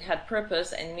 It had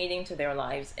purpose and meaning to their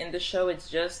lives. In the show, it's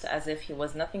just as if he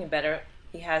has nothing better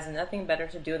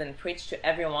to do than preach to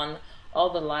everyone all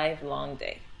the live long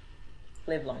day.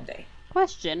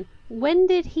 Question: when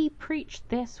did he preach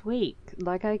this week?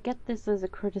 Like, I get this as a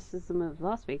criticism of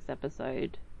last week's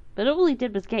episode, but all he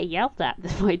did was get yelled at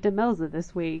by Demelza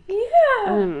this week.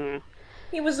 Yeah.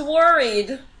 He was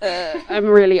worried. I'm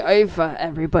really over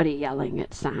everybody yelling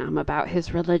at Sam about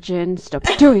his religion. Stop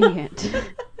doing it.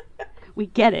 We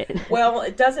get it. Well,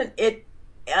 it doesn't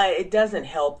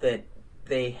help that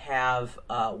they have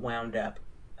wound up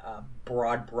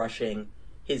broad brushing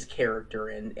his character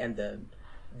and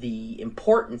the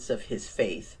importance of his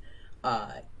faith,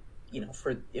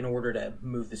 in order to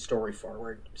move the story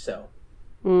forward. So,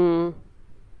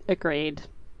 agreed.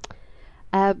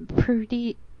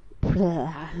 Prudy.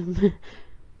 Prudy.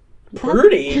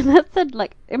 That said,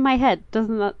 like, in my head,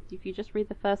 doesn't that? If you just read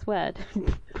the first word,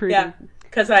 Prudy. Yeah.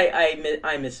 Because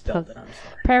I misspelled it, I'm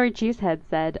sorry. Prairie Cheesehead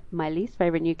said, "My least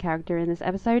favourite new character in this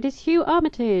episode is Hugh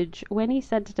Armitage. When he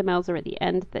said to Demelza at the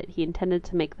end that he intended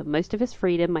to make the most of his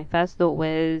freedom, my first thought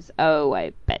was, oh,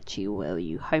 I bet you will,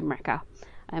 you homewrecker.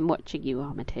 I'm watching you,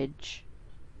 Armitage."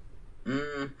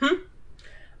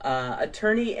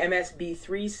 Attorney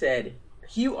MSB3 said,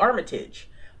 Hugh Armitage.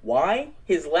 Why?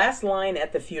 His last line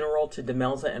at the funeral to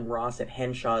Demelza and Ross at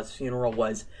Henshaw's funeral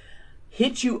was,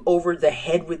 "Hit you over the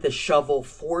head with the shovel,"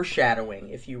 foreshadowing,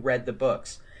 if you read the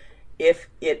books. If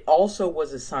it also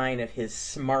was a sign of his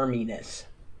smarminess.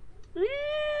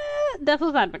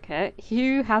 Devil's advocate,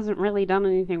 Hugh hasn't really done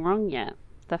anything wrong yet.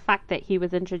 The fact that he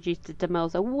was introduced to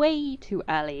Demelza way too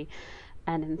early,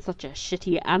 and in such a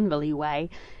shitty anvil-y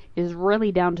way, is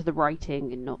really down to the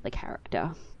writing and not the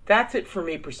character. That's it for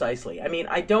me precisely. I mean,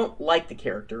 I don't like the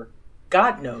character.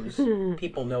 God knows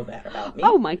people know that about me.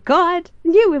 Oh my god,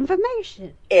 new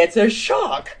information. It's a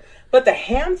shock. But the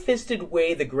ham-fisted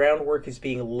way the groundwork is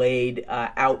being laid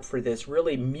out for this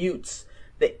really mutes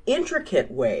the intricate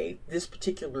way this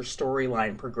particular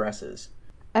storyline progresses.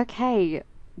 Okay,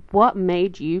 what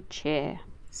made you cheer?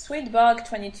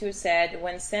 Sweetbug22 said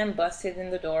when Sam busted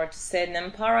in the door to say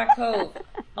Nampara Cove.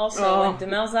 Also, when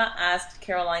Demelza asked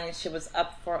Caroline if she was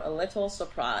up for a little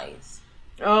surprise.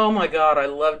 Oh my god, I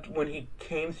loved when he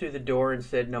came through the door and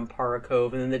said Nampara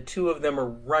Cove, and then the two of them are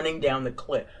running down the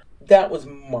cliff. That was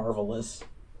marvelous.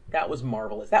 That was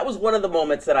marvelous. That was one of the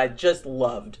moments that I just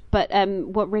loved. But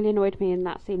what really annoyed me in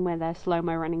that scene where they're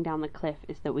slow-mo running down the cliff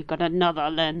is that we got another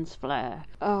lens flare.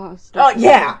 Oh, stop. Oh,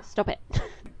 yeah! Stop it.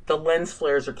 The lens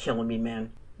flares are killing me,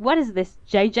 man. What is this,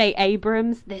 J.J.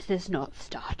 Abrams? This is not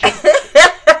Star Trek.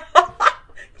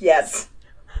 Yes.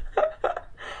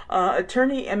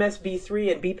 Attorney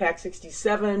MSB3 and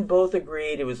BPAC67 both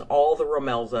agreed it was all the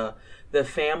Romelza. The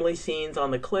family scenes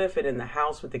on the cliff and in the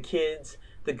house with the kids,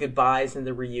 the goodbyes and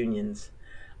the reunions.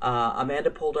 Amanda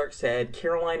Poldark said,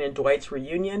 Caroline and Dwight's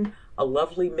reunion, a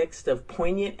lovely mix of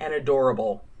poignant and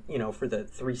adorable, for the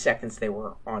 3 seconds they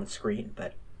were on screen,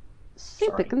 but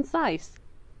super concise.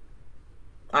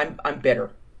 I'm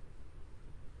bitter.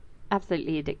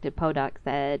 Absolutely Addicted Poldark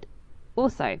said,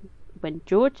 also, when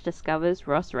George discovers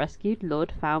Ross rescued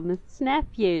Lord Falmouth's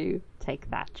nephew.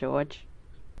 Take that, George.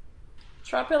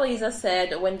 Tropeliza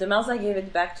said when Demelza gave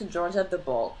it back to George at the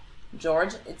ball,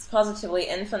 George, it's positively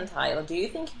infantile. Do you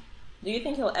think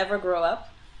he'll ever grow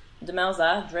up?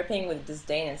 Demelza, dripping with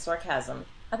disdain and sarcasm.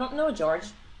 I don't know, George.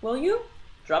 Will you?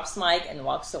 Drops mic and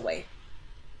walks away.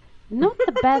 Not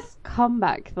the best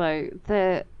comeback, though.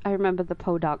 I remember the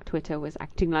Poldark Twitter was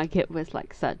acting like it was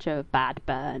like such a bad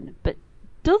burn. But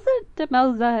doesn't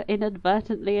Demelza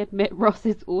inadvertently admit Ross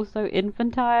is also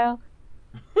infantile?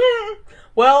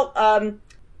 Well,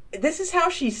 this is how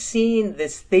she's seen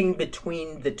this thing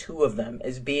between the two of them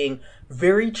as being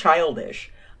very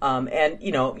childish. And,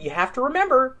 you have to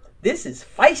remember, this is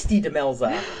feisty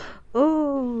Demelza.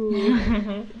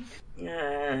 Ooh.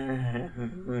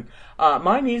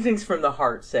 My musings from the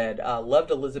heart said,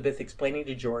 loved Elizabeth explaining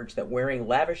to George that wearing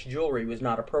lavish jewelry was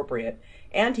not appropriate,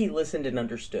 and he listened and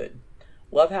understood.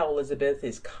 Love how Elizabeth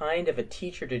is kind of a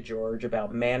teacher to George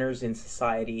about manners in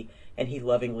society, and he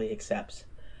lovingly accepts.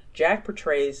 Jack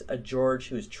portrays a George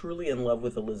who is truly in love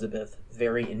with Elizabeth,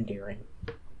 very endearing.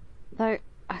 Though,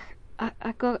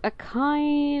 I got a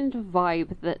kind of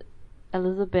vibe that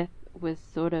Elizabeth was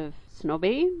sort of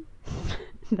snobby.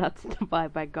 That's the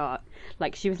vibe I got.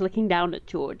 Like, she was looking down at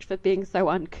George for being so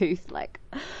uncouth, like,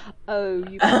 oh,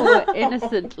 you poor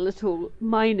innocent little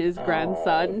miner's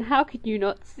grandson. How could you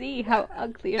not see how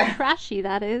ugly and trashy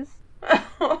that is?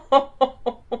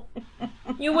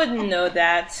 You wouldn't know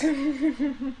that.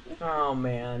 Oh,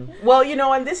 man. Well,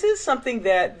 and this is something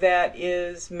that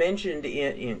is mentioned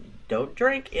in Don't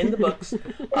Drink in the books,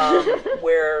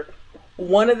 where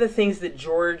one of the things that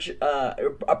George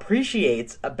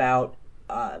appreciates about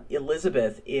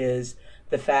Elizabeth is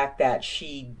the fact that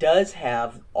she does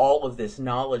have all of this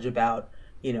knowledge about,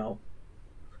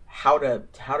 how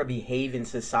to behave in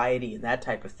society and that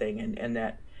type of thing, and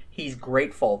that he's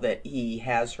grateful that he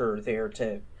has her there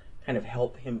to kind of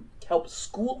help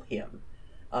school him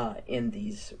in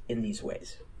these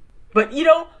ways. But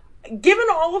given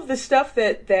all of the stuff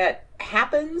that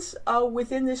happens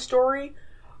within this story,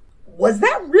 was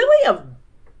that really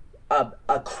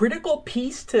a critical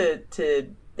piece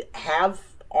to have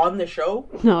on the show?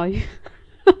 No.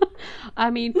 I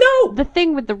mean, no. The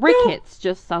thing with the rickets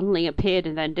just suddenly appeared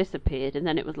and then disappeared, and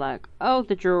then it was like, oh,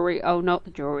 the jewelry, oh, not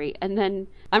the jewelry, and then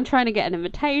I'm trying to get an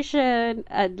invitation,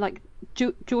 and like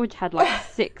George had like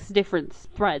 6 different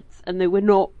threads, and they were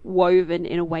not woven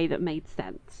in a way that made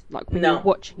sense. Like when you were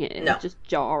watching it, it was just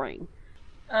jarring.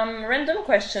 Random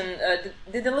question.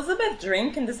 Did Elizabeth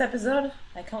drink in this episode?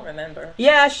 I can't remember.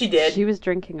 Yeah, she did. She was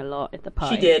drinking a lot at the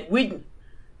party. She did. We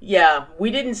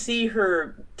didn't see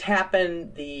her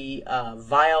tapping the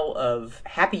vial of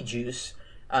happy juice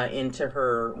into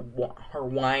her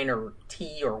wine or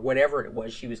tea or whatever it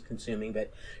was she was consuming,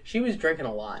 but she was drinking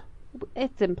a lot.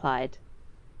 It's implied.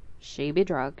 She be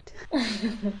drugged.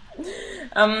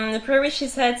 Prairie She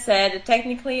said,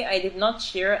 technically I did not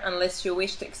cheer unless you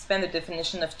wish to expand the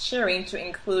definition of cheering to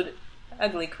include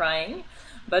ugly crying.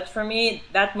 But for me,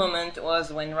 that moment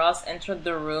was when Ross entered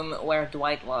the room where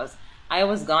Dwight was. I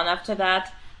was gone after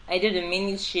that. I did a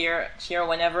mini cheer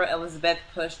whenever Elizabeth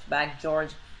pushed back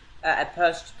at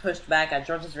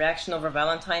George's reaction over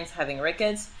Valentine's having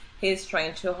rickets. He's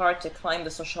trying too hard to climb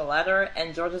the social ladder,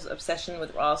 and George's obsession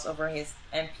with Ross over this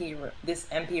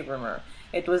MP rumor.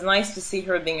 It was nice to see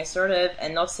her being assertive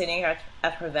and not sitting at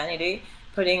her vanity,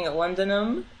 putting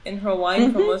Londonum in her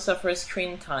wine for most of her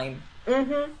screen time.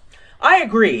 I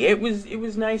agree. It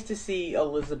was nice to see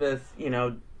Elizabeth,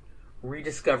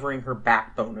 rediscovering her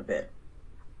backbone a bit.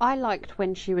 I liked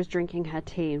when she was drinking her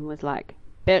tea and was like,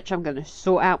 "Bitch, I'm gonna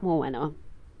sort out Morwenna.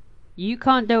 You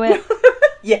can't do it.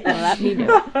 Yeah. Well, let me do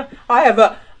it."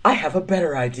 I have a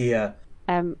better idea.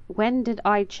 When did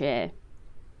I cheer?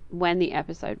 When the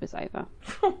episode was over.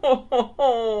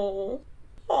 Oh,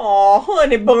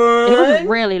 honey bun. It was a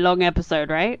really long episode,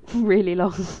 right? Really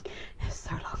long. It was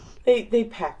so long. They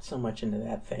packed so much into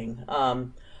that thing.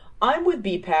 I'm with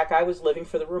BPAC. I was living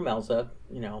for the Rumelza,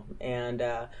 and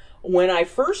when I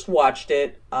first watched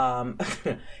it,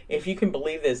 if you can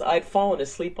believe this, I'd fallen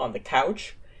asleep on the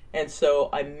couch, and so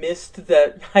I'd missed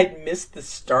the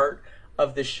start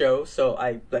of the show, so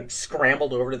I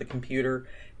scrambled over to the computer,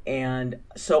 and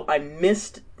so I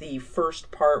missed the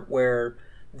first part where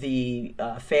the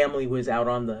family was out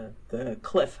on the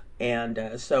cliff,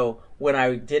 and so when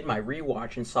I did my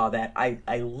rewatch and saw that,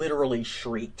 I literally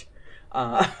shrieked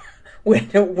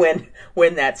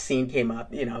when that scene came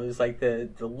up. It was like the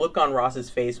look on Ross's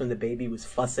face when the baby was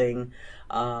fussing,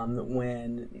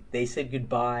 when they said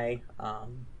goodbye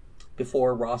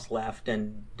before Ross left,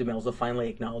 and Demelza finally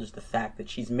acknowledged the fact that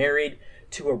she's married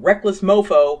to a reckless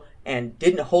mofo and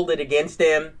didn't hold it against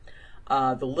him.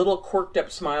 The little quirked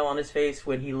up smile on his face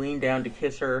when he leaned down to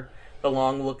kiss her, the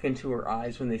long look into her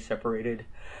eyes when they separated.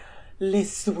 Le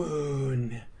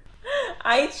swoon.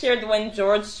 I cheered when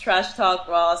George trash talked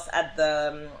Ross at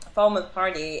the Falmouth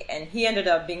party, and he ended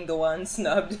up being the one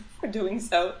snubbed for doing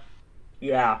so.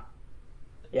 Yeah,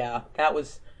 that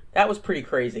was pretty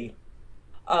crazy.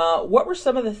 What were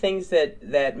some of the things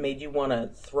that made you want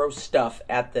to throw stuff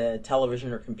at the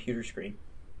television or computer screen?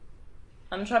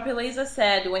 Tropileza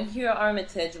said when Hugh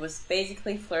Armitage was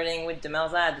basically flirting with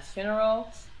Demelza at the funeral,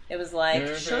 it was like,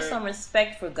 show some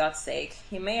respect for God's sake.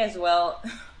 He may as well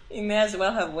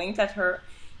have winked at her.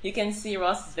 You can see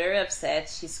Ross is very upset.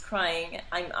 She's crying.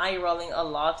 I'm eye-rolling a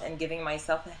lot and giving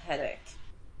myself a headache.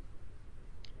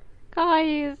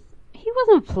 Guys, he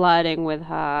wasn't flirting with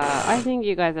her. I think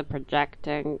you guys are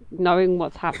projecting, knowing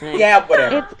what's happening. Yeah,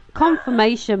 whatever. It's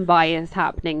confirmation bias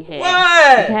happening here.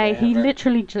 What? Okay, he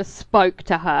literally just spoke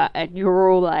to her, and you're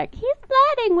all like, he's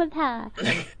flirting with her.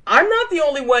 I'm not the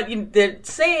only one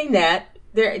that's saying that.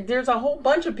 There's a whole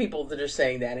bunch of people that are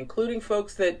saying that, including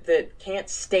folks that can't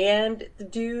stand the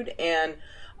dude, and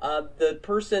the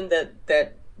person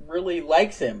that really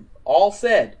likes him all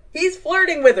said, he's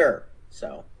flirting with her.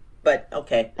 So, but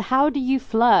okay. How do you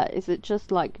flirt? Is it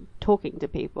just like talking to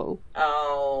people?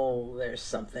 Oh, there's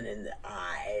something in the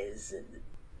eyes.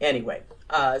 Anyway,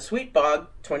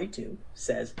 Sweetbog22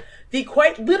 says, the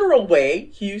quite literal way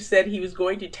Hugh said he was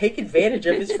going to take advantage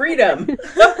of his freedom.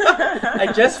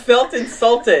 I just felt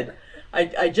insulted.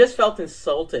 I just felt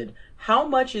insulted. How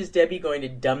much is Debbie going to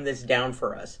dumb this down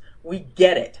for us? We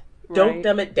get it. Don't Right.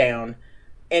 dumb it down.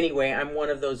 Anyway, I'm one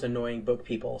of those annoying book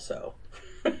people, so.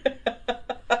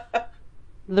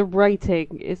 The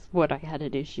writing is what I had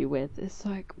an issue with. It's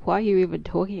like, why are you even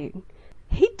talking?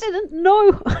 He didn't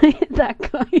know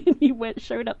that guy, and he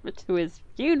showed up to his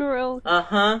funeral.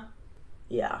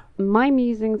 Yeah. My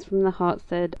musings from the heart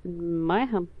said, in my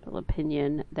humble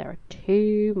opinion, there are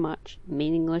too much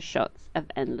meaningless shots of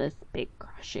endless big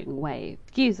crashing waves.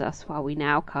 Excuse us while we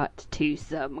now cut to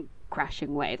some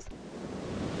crashing waves.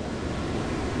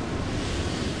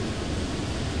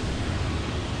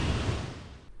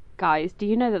 Guys, do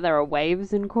you know that there are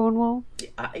waves in Cornwall?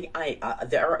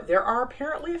 There are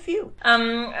apparently a few.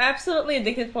 Absolutely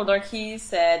addicted for Darky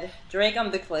said, Drake on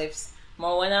the cliffs,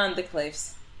 Morwenna on the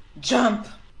cliffs. Jump!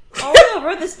 Are we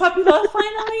over this puppy love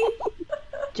finally?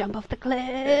 Jump off the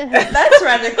cliff! That's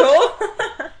radical.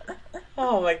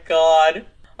 Oh my god.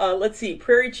 Let's see.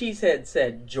 Prairie Cheesehead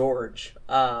said, George.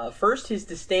 First, his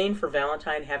disdain for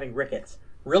Valentine having rickets.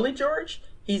 Really, George?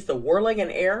 He's the Warleg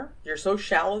and heir? You're so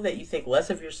shallow that you think less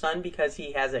of your son because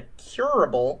he has a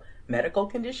curable medical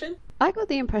condition? I got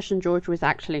the impression George was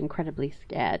actually incredibly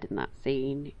scared in that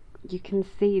scene. You can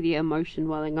see the emotion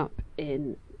welling up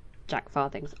in Jack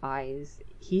Farthing's eyes.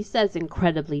 He says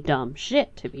incredibly dumb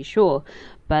shit, to be sure,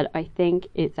 but I think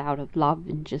it's out of love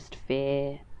and just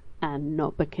fear, and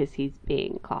not because he's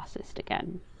being classist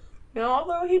again. No,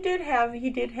 although he did have.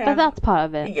 But that's part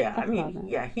of it.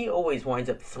 Yeah, he always winds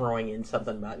up throwing in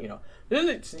something about,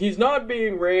 he's not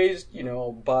being raised,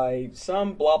 by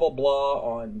some blah blah blah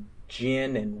on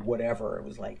gin and whatever. It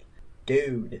was like,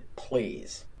 dude,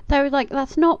 please. So,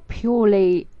 that's not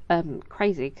purely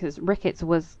crazy because rickets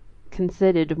was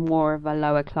considered more of a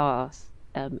lower class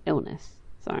illness.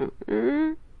 So,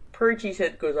 Purry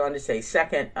Cheesehead goes on to say,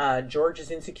 second,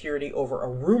 George's insecurity over a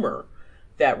rumor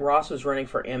that Ross was running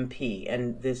for MP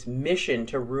and this mission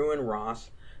to ruin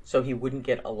Ross so he wouldn't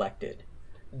get elected.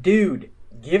 Dude,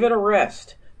 give it a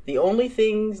rest. The only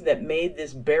things that made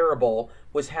this bearable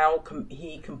was how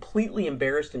he completely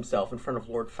embarrassed himself in front of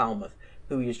Lord Falmouth,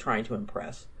 who he was trying to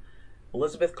impress.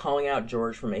 Elizabeth calling out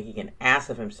George for making an ass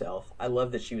of himself. I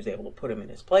love that she was able to put him in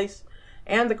his place.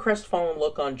 And the crestfallen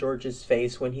look on George's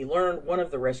face when he learned one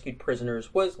of the rescued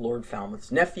prisoners was Lord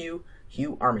Falmouth's nephew,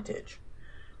 Hugh Armitage.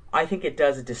 I think it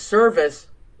does a disservice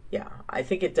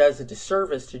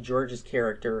to George's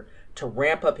character to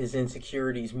ramp up his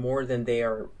insecurities more than they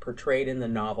are portrayed in the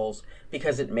novels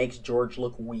because it makes George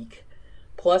look weak.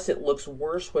 Plus, it looks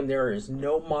worse when there is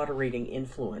no moderating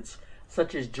influence,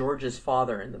 such as George's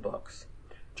father in the books.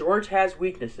 George has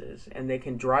weaknesses, and they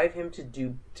can drive him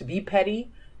to be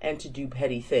petty and to do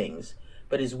petty things,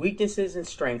 but his weaknesses and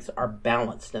strengths are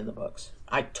balanced in the books.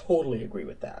 I totally agree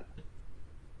with that.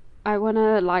 I want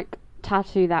to,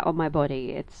 tattoo that on my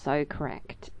body. It's so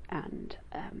correct. And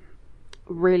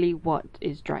really what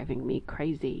is driving me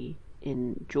crazy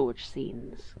in George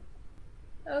scenes.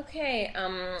 Okay,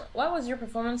 what was your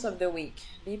performance of the week?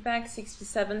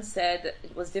 BPAC67 said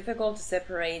it was difficult to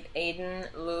separate Aidan,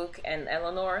 Luke, and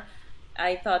Eleanor.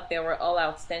 I thought they were all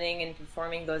outstanding in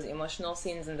performing those emotional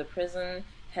scenes in the prison,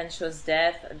 Henshaw's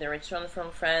death, the return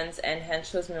from France, and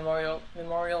Henshaw's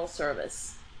memorial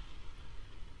service.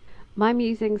 My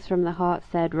musings from the heart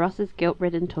said Ross's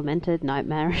guilt-ridden, tormented,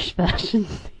 nightmarish vision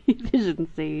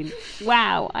scene.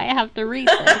 Wow, I have to read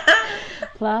this.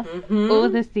 Plus, all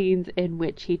the scenes in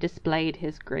which he displayed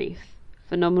his grief.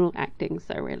 Phenomenal acting,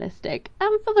 so realistic.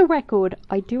 And for the record,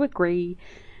 I do agree,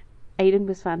 Aidan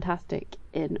was fantastic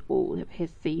in all of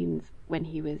his scenes when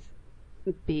he was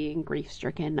being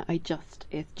grief-stricken.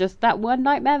 It's just that one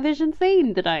nightmare vision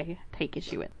scene that I take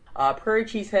issue with. Prairie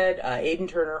Cheesehead, Aidan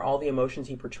Turner, all the emotions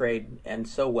he portrayed, and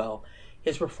so well.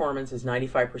 His performance is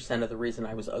 95% of the reason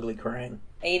I was ugly crying.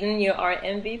 Aidan, you are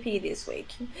MVP this week.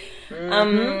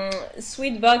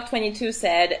 Sweetbug22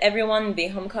 said, everyone in the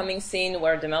homecoming scene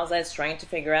where Demelza is trying to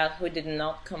figure out who did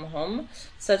not come home.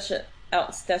 Such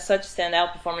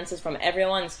standout performances from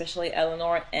everyone, especially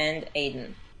Eleanor and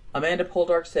Aidan. Amanda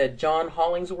Poldark said, John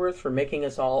Hollingsworth for making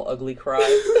us all ugly cry.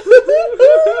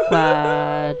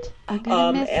 But I'm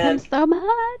gonna miss him so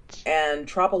much. And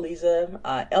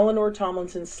Tropaliza, Eleanor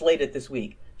Tomlinson slayed it this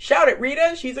week. Shout it,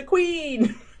 Rita! She's a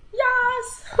queen!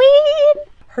 Yes! Queen!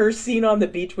 Her scene on the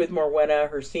beach with Morwenna,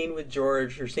 her scene with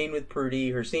George, her scene with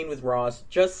Prudy, her scene with Ross,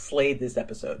 just slayed this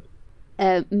episode.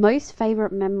 Most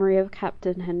favourite memory of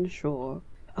Captain Henshaw.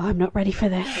 Oh, I'm not ready for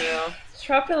this. Yeah.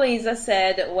 Tropaliza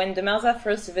said, when Demelza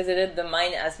first visited the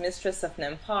mine as mistress of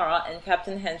Nampara and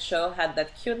Captain Henshaw had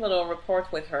that cute little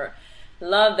report with her,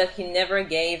 loved that he never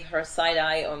gave her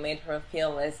side-eye or made her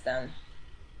feel less than.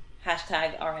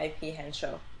 #RIP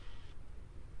Henshaw.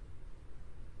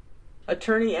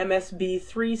 Attorney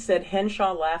MSB3 said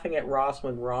Henshaw laughing at Ross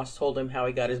when Ross told him how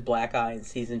he got his black eye in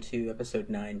Season 2, Episode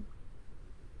 9.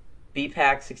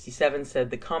 BPAC67 said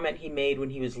the comment he made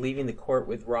when he was leaving the court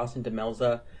with Ross and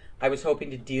Demelza, I was hoping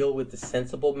to deal with the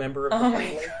sensible member of the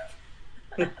family.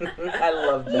 I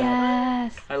love that.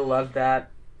 Yes. I love that.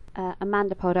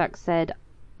 Amanda Poldark said,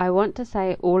 I want to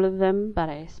say all of them, but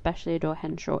I especially adore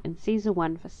Henshaw in Season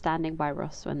 1 for standing by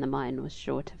Ross when the mine was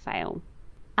sure to fail.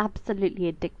 Absolutely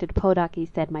addicted Poldarky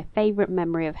said, my favourite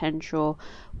memory of Henshaw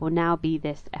will now be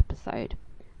this episode.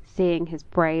 Seeing his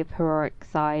brave, heroic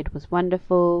side was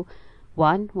wonderful.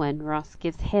 One, when Ross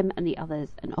gives him and the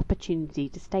others an opportunity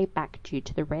to stay back due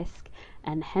to the risk,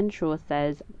 and Henshaw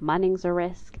says, mining's a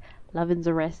risk, loving's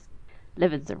a risk,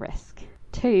 living's a risk.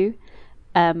 Two,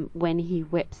 when he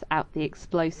whips out the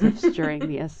explosives during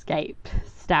the escape.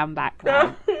 Stand back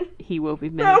now. He will be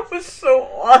missed. That was so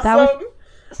awesome. That was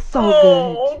so good.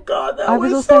 Oh, God, that was so I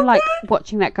was also good.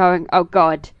 Watching that going, oh,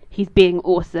 God, he's being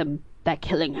awesome. They're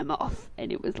killing him off.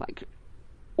 And it was,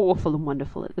 awful and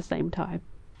wonderful at the same time.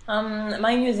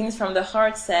 My musings from the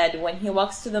heart said, when he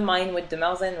walks to the mine with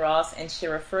Demelza and Ross and she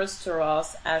refers to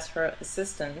Ross as her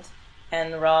assistant,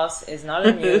 and Ross is not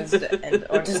amused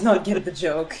or does not get the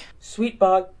joke.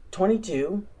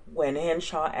 Sweetbog22, when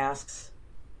Henshaw asks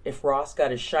if Ross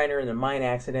got his shiner in the mine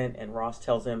accident, and Ross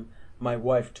tells him, my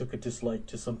wife took a dislike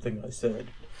to something I said.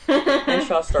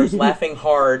 Henshaw starts laughing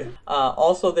hard.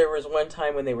 Also, there was one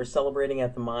time when they were celebrating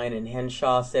at the mine and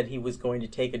Henshaw said he was going to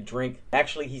take a drink.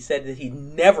 Actually, he said that he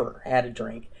never had a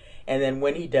drink. And then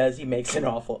when he does, he makes an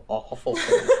awful, awful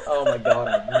face. Oh my God,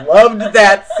 I loved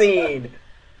that scene.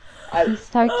 He's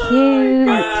so cute.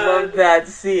 I love that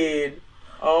scene.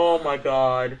 Oh my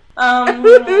god.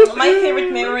 My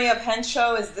favorite memory of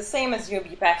Henshaw is the same as you,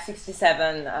 BPAC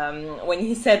 67, when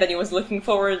he said that he was looking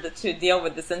forward to deal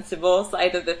with the sensible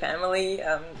side of the family.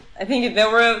 I think if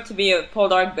there were to be a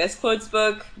Poldark Best Clothes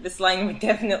book, this line would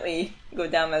definitely go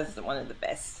down as one of the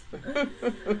best.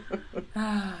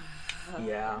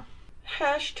 Yeah.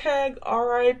 Hashtag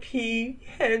RIP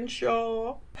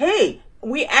Henshaw. Hey,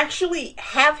 we actually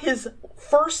have his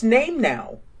first name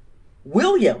now.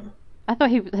 William. I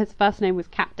thought his first name was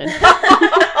Captain.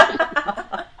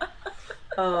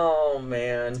 Oh,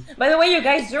 man. By the way, you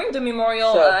guys, during the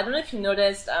memorial, So- I don't know if you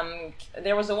noticed,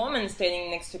 there was a woman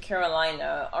standing next to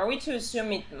Carolina. Are we to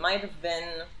assume it might have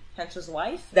been Henshaw's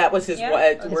wife? That was his Yeah.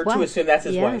 wife. His We're wife. to assume that's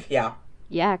his Yeah. wife, yeah.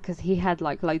 Yeah, because he had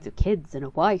like loads of kids and a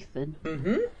wife. And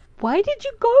Mm-hmm. why did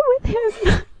you go with him,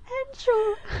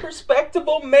 Henshaw?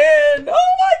 Respectable man.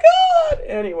 Oh my god.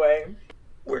 Anyway,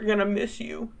 we're gonna miss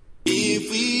you. If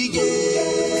we get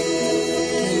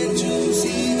to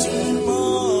see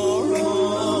tomorrow,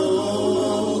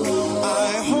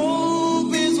 I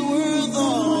hope it's worth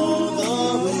all the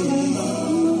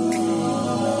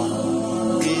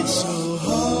wait. It's so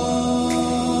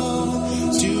hard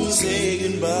to say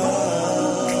goodbye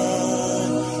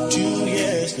to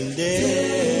yesterday.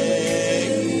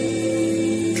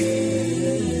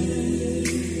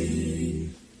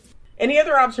 Any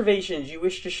other observations you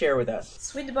wish to share with us?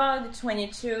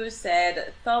 Sweetbug22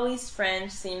 said, Tholly's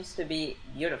French seems to be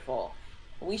beautiful.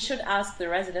 We should ask the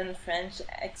resident French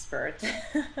expert.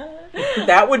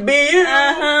 That would be you.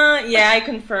 Yeah, I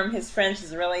confirm his French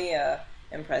is really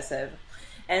impressive.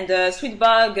 And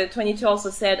Sweetbug22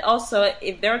 also said, also,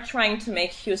 if they're trying to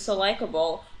make Hugh so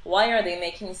likable, why are they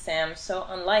making Sam so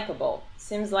unlikable?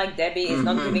 Seems like Debbie is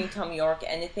not giving Tom York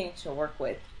anything to work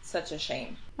with. Such a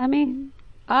shame. I mean,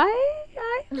 I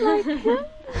like him.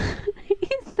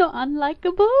 He's not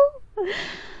unlikable.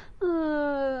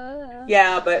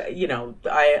 Yeah, but you know,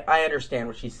 I understand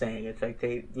what she's saying. It's like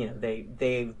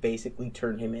they've basically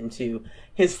turned him into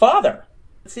his father.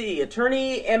 Let's see,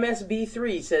 attorney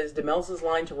MSB3 says Demelza's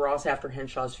line to Ross after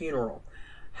Henshaw's funeral.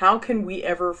 How can we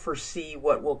ever foresee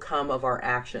what will come of our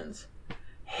actions?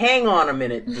 Hang on a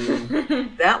minute,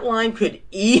 dude. That line could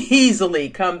easily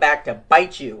come back to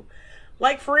bite you.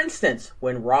 Like, for instance,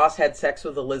 when Ross had sex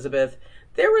with Elizabeth,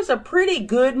 there was a pretty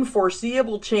good and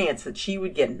foreseeable chance that she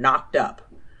would get knocked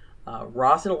up.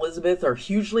 Ross and Elizabeth are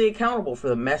hugely accountable for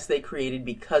the mess they created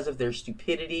because of their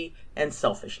stupidity and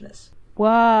selfishness.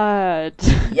 What?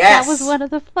 Yes! That was one of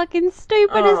the fucking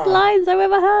stupidest lines I've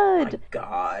ever heard. My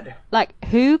God. Like,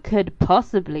 who could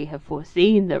possibly have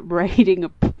foreseen that raiding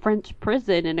a French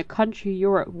prison in a country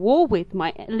you're at war with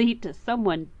might lead to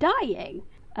someone dying?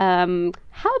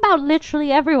 How about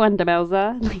literally everyone,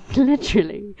 Demelza? Like,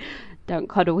 literally. Don't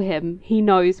cuddle him. He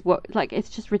knows what, like, it's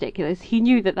just ridiculous. He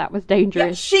knew that was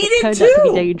dangerous. Yeah, she It did turned too. out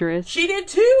to be dangerous. She did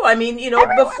too. I mean, you know,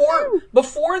 Everyone knew.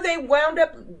 before they wound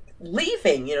up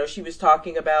leaving, you know, she was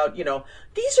talking about, you know,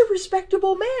 these are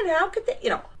respectable men. How could they, you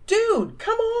know, dude,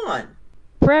 come on.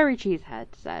 Prairie Cheesehead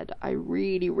said, I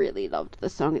really, really loved the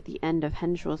song at the end of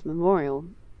Henshaw's memorial.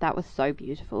 That was so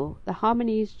beautiful. The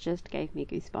harmonies just gave me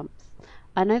goosebumps.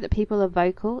 I know that people are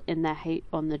vocal in their hate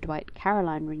on the Dwight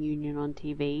Caroline reunion on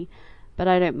TV, but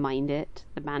I don't mind it.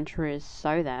 The banter is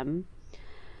so them.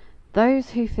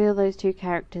 Those who feel those two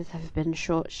characters have been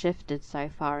short-shifted so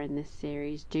far in this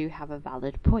series do have a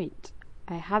valid point.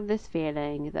 I have this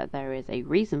feeling that there is a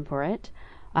reason for it.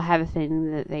 I have a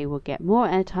feeling that they will get more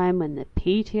airtime when the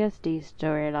PTSD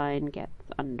storyline gets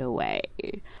underway.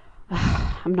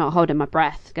 I'm not holding my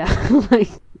breath, girl. Like,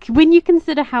 when you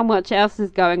consider how much else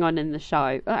is going on in the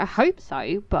show, I hope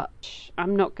so, but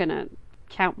I'm not gonna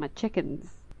count my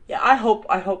chickens. Yeah, I hope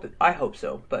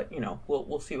so. But you know,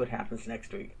 we'll see what happens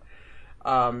next week.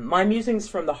 My musings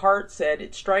from the heart said,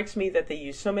 it strikes me that they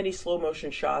use so many slow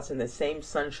motion shots and the same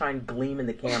sunshine gleam in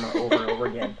the camera over and over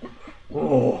again.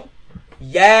 Oh,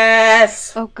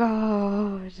 yes! Oh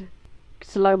god.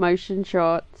 Slow motion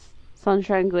shots,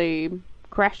 sunshine gleam,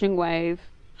 crashing wave.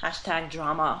 Hashtag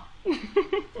drama.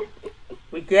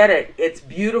 We get it. It's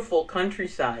beautiful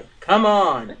countryside. Come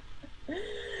on.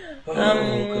 Oh,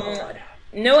 God.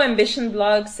 No Ambition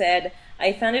blog said,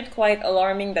 I found it quite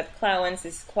alarming that Clarence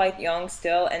is quite young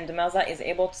still and Demelza is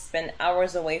able to spend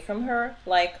hours away from her,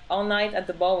 like all night at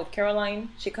the ball with Caroline.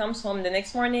 She comes home the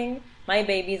next morning. My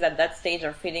babies at that stage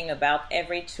are feeding about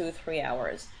every 2-3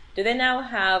 hours. Do they now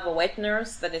have a wet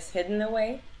nurse that is hidden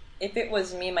away? If it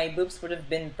was me, my boobs would have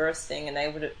been bursting and I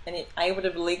would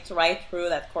have leaked right through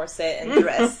that corset and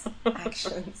dress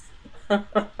actions.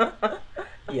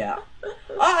 Yeah.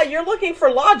 You're looking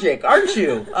for logic, aren't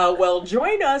you? Well,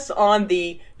 join us on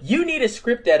the You Need a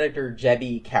Script Editor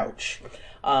Jebby couch.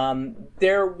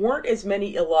 There weren't as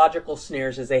many illogical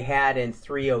snares as they had in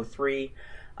 303,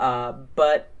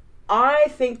 but I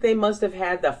think they must have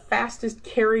had the fastest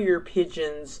carrier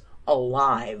pigeons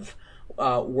alive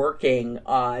working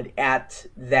at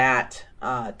that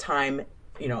time,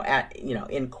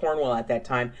 in Cornwall at that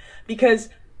time, because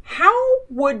how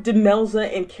would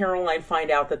Demelza and Caroline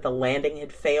find out that the landing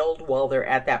had failed while they're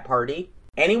at that party?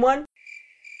 Anyone?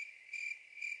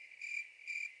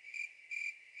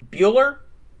 Bueller?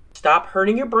 Stop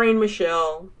hurting your brain,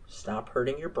 Michelle. Stop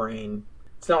hurting your brain.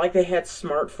 It's not like they had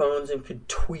smartphones and could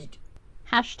tweet.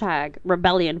 Hashtag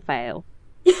rebellion fail.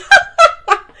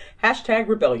 Hashtag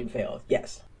rebellion fail,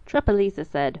 yes. Tripalisa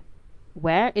said,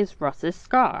 "Where is Ross's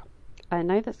scar? I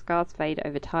know that scars fade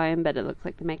over time, but it looks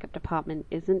like the makeup department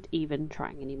isn't even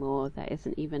trying anymore. There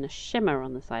isn't even a shimmer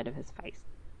on the side of his face.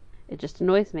 It just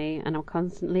annoys me, and I'm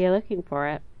constantly looking for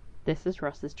it. This is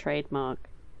Ross's trademark."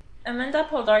 Amanda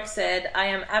Poldark said, "I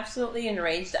am absolutely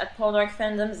enraged at Poldark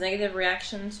fandom's negative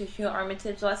reaction to Hugh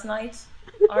Armitage last night."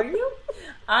 Are you?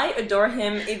 I adore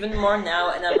him even more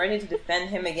now, and I'm ready to defend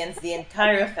him against the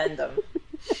entire fandom.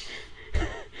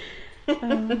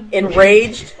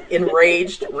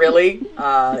 Enraged, really?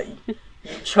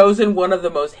 You've chosen one of the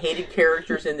most hated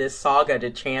characters in this saga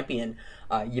to champion.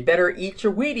 You better eat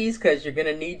your Wheaties, because you're going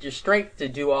to need your strength to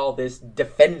do all this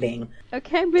defending.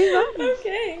 Okay, move on.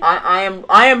 Okay.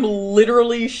 I am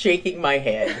literally shaking my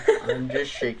head. I'm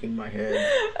just shaking my head.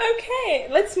 Okay,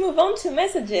 let's move on to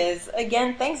messages.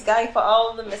 Again, thanks, Guy, for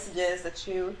all of the messages that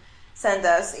you send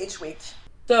us each week.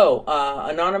 So,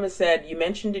 Anonymous said, you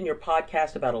mentioned in your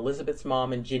podcast about Elizabeth's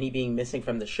mom and Ginny being missing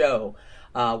from the show.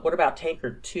 What about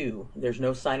Tankard 2? There's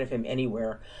no sign of him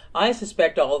anywhere. I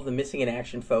suspect all of the missing in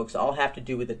action folks all have to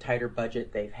do with the tighter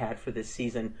budget they've had for this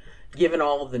season, given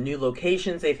all of the new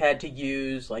locations they've had to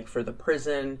use, like for the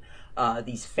prison,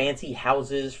 these fancy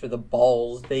houses for the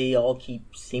balls they all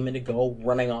keep seeming to go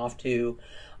running off to.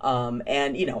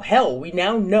 And, hell, we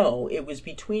now know it was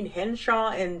between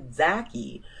Henshaw and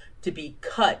Zaki to be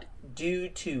cut due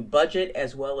to budget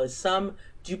as well as some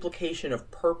duplication of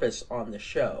purpose on the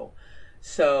show.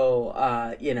 So,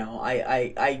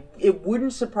 it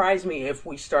wouldn't surprise me if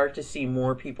we start to see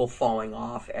more people falling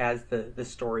off as the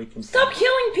story continues. Stop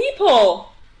killing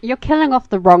people! You're killing off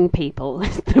the wrong people,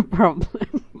 is the problem.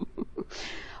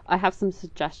 I have some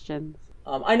suggestions.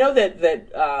 I know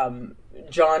that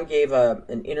John gave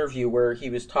an interview where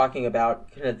he was talking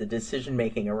about kind of the decision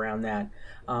making around that.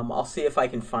 I'll see if I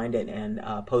can find it and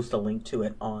post a link to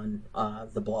it on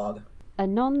the blog.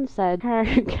 Anon said,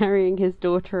 "Carrying his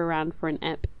daughter around for an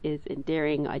ep is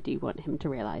endearing. I do want him to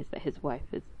realise that his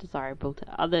wife is desirable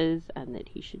to others and that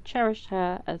he should cherish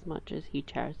her as much as he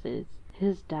cherishes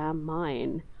his damn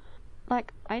mine."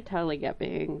 Like, I totally get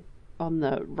being on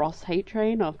the Ross hate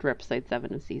train after episode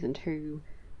 7 of season 2,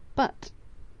 but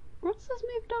Ross has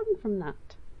moved on from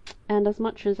that. And as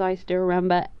much as I still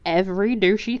remember every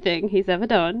douchey thing he's ever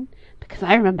done, because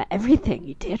I remember everything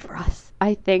he did for us,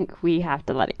 I think we have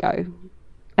to let it go.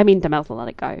 I mean, Demelza let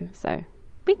it go, so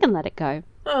we can let it go.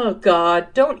 Oh,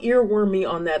 God, don't earworm me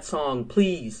on that song,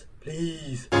 please.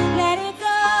 Please. Let it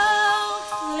go,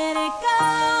 let it go.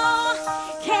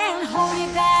 Can't hold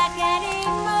it back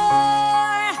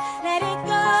anymore. Let it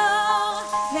go,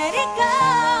 let it go.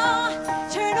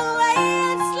 Turn away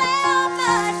and slam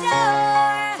the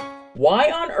door. Why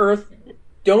on earth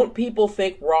don't people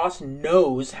think Ross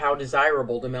knows how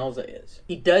desirable Demelza is?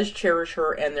 He does cherish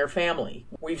her and their family.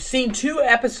 We've seen 2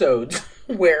 episodes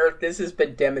where this has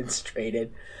been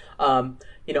demonstrated.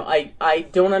 I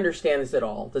don't understand this at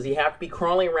all. Does he have to be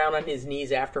crawling around on his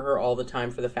knees after her all the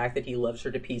time for the fact that he loves her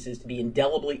to pieces to be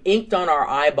indelibly inked on our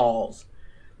eyeballs?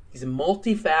 He's a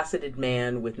multifaceted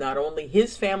man with not only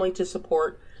his family to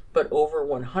support, but over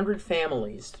 100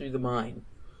 families through the mine.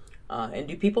 And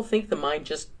do people think the mine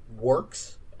just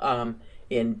works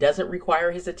and doesn't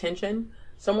require his attention?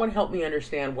 Someone help me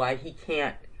understand why he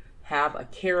can't have a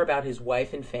care about his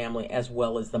wife and family as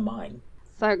well as the mine.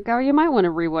 So, Gary, you might want to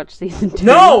rewatch season 2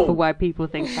 No! for why people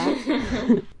think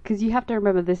that. Because you have to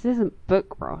remember, this isn't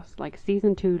book Ross. Like,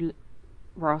 season 2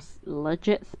 Ross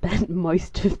legit spent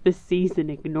most of the season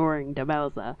ignoring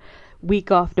Demelza. Week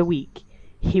after week,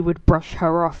 he would brush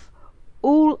her off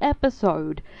all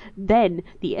episode. Then,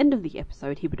 the end of the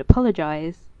episode, he would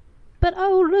apologise. But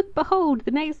oh, look, behold,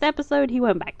 the next episode he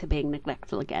went back to being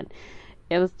neglectful again.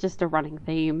 It was just a running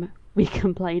theme. We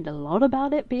complained a lot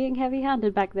about it being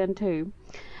heavy-handed back then too.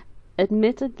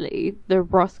 Admittedly, the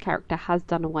Ross character has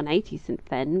done a 180 since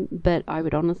then, but I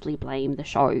would honestly blame the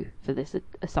show for this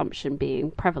assumption being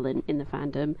prevalent in the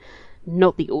fandom,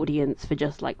 not the audience for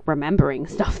just, like, remembering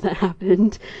stuff that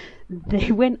happened.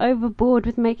 They went overboard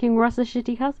with making Ross a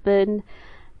shitty husband,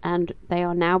 and they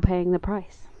are now paying the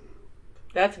price.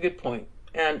 That's a good point.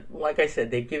 And like I said,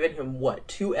 they've given him,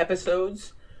 2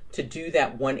 episodes to do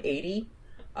that 180?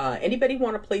 Anybody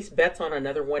want to place bets on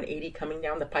another 180 coming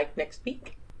down the pike next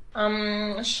week?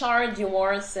 Char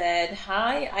Duwar said,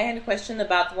 "Hi, I had a question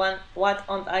about what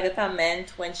Aunt Agatha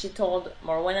meant when she told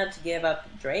Morwenna to give up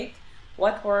Drake.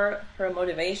 What were her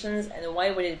motivations, and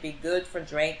why would it be good for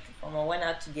Drake for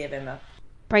Morwenna to give him up?"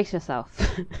 Brace yourself.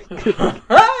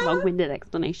 Long-winded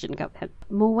explanation, go ahead.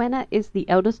 Morwenna is the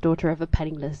eldest daughter of a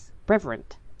penniless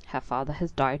reverend. Her father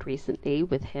has died recently.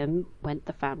 With him went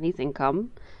the family's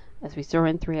income. As we saw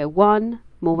in 301,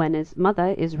 Morwenna's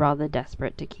mother is rather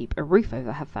desperate to keep a roof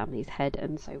over her family's head,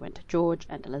 and so went to George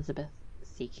and Elizabeth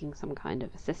seeking some kind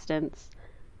of assistance.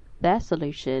 Their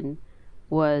solution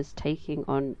was taking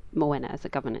on Morwenna as a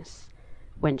governess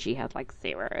when she had like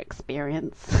 0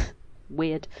 experience.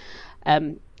 Weird.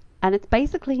 And it's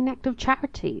basically an act of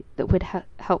charity that would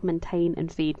help maintain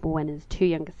and feed Morwenna's 2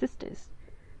 younger sisters.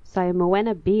 So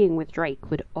Morwenna being with Drake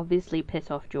would obviously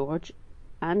piss off George,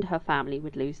 and her family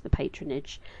would lose the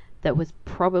patronage that was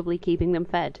probably keeping them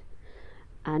fed.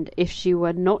 And if she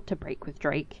were not to break with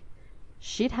Drake,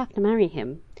 she'd have to marry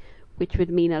him, which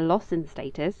would mean a loss in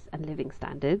status and living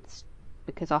standards,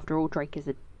 because after all, Drake is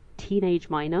a teenage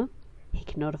minor. He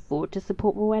cannot afford to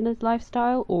support Morwenna's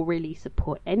lifestyle, or really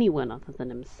support anyone other than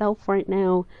himself right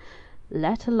now,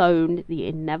 let alone the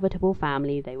inevitable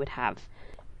family they would have.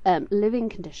 Living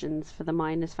conditions for the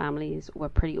miners' families were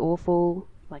pretty awful.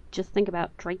 Like, just think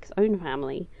about Drake's own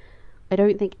family. I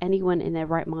don't think anyone in their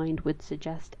right mind would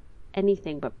suggest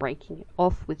anything but breaking it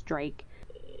off with Drake.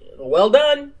 Well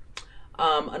done!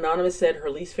 Anonymous said her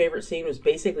least favorite scene was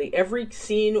basically every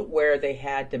scene where they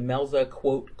had Demelza,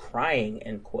 quote, crying,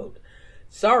 end quote.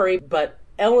 Sorry, but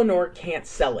Eleanor can't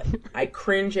sell it. I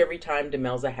cringe every time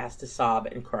Demelza has to sob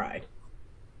and cry.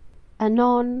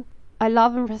 Anon, I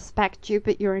love and respect you,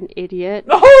 but you're an idiot.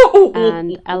 Oh!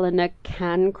 And Eleanor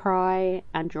can cry,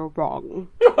 and you're wrong.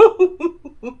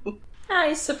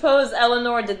 I suppose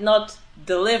Eleanor did not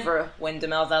deliver when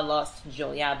Demelza lost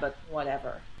Julia, but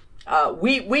whatever.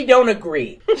 We don't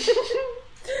agree.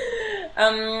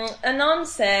 Anon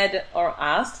said or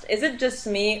asked, "Is it just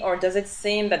me, or does it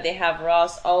seem that they have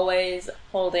Ross always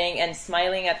holding and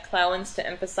smiling at Clarence to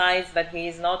emphasize that he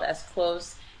is not as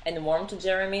close and warm to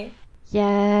Jeremy?"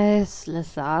 Yes,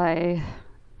 Lasai.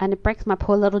 And it breaks my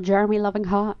poor little Jeremy-loving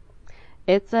heart.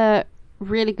 It's a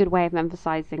really good way of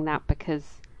emphasizing that,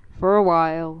 because for a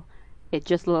while it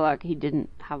just looked like he didn't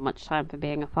have much time for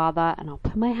being a father, and I'll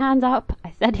put my hands up.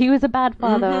 I said he was a bad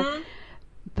father,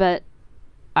 but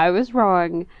I was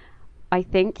wrong. I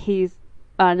think he's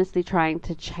earnestly trying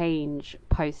to change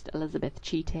post-Elizabeth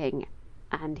cheating,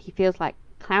 and he feels like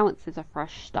Clarence is a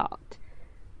fresh start.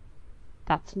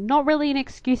 That's not really an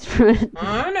excuse for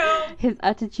his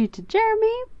attitude to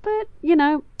Jeremy, but, you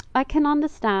know, I can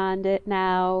understand it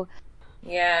now.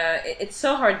 Yeah, it's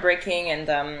so heartbreaking, and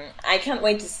I can't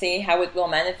wait to see how it will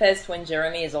manifest when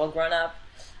Jeremy is all grown up.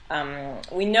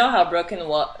 We know how broken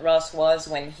Ross was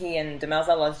when he and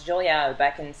Demelza lost Julia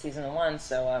back in season 1,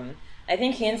 so I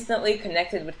think he instantly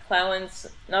connected with Clarence,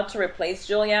 not to replace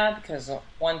Julia, because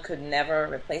one could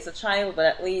never replace a child, but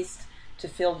at least to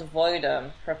fill the void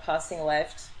her passing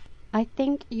left. I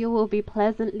think you will be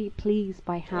pleasantly pleased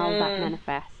by how that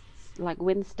manifests. Like,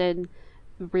 Winston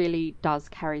really does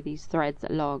carry these threads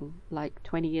along. Like,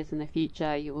 20 years in the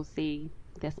future, you will see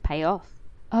this pay off.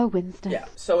 Oh, Winston. Yeah,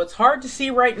 so it's hard to see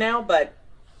right now, but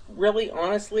really,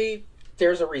 honestly,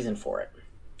 there's a reason for it.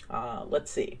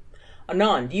 Let's see.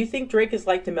 Anon, do you think Drake is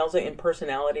like Demelza in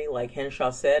personality, like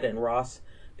Henshaw said, and Ross?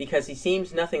 Because he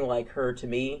seems nothing like her to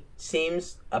me.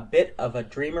 Seems a bit of a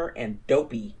dreamer and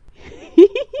dopey.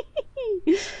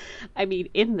 I mean,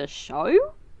 in the show?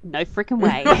 No freaking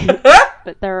way.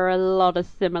 But there are a lot of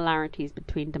similarities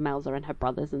between Demelza and her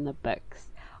brothers in the books.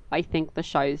 I think the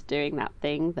show's doing that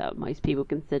thing that most people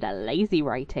consider lazy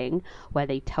writing, where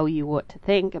they tell you what to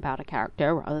think about a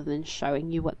character rather than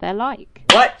showing you what they're like.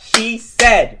 What she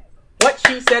said! What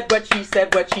she said, what she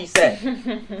said, what she said.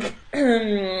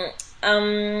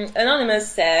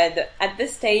 Anonymous said, "At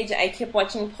this stage, I keep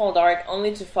watching Poldark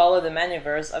only to follow the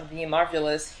maneuvers of the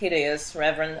marvelous, hideous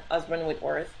Reverend Osborne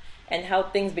Whitworth, and how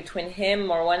things between him,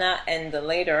 Morwenna, and the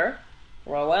later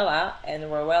Rowella, and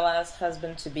Rowella's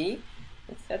husband-to-be,"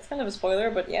 that's kind of a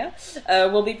spoiler, but yeah,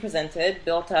 will be presented,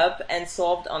 built up, and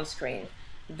solved on screen.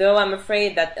 Though I'm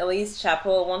afraid that Elise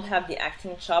Chappell won't have the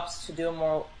acting chops to do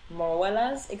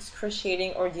Moruela's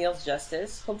excruciating ordeals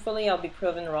justice. Hopefully I'll be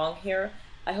proven wrong here.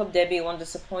 I hope Debbie won't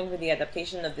disappoint with the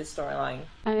adaptation of this storyline.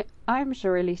 I'm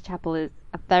sure Elise Chappell is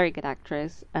a very good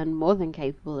actress and more than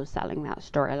capable of selling that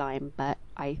storyline, but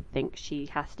I think she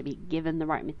has to be given the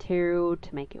right material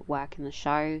to make it work in the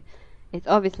show. It's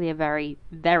obviously a very,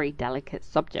 very delicate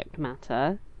subject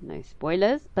matter, no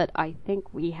spoilers, but I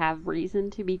think we have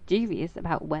reason to be dubious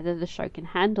about whether the show can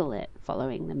handle it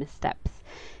following the missteps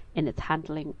in its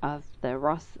handling of the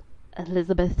Ross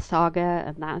Elizabeth saga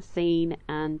and that scene,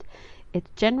 and its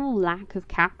general lack of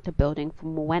character building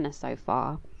from Morwenna so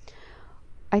far.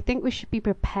 I think we should be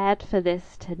prepared for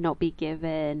this to not be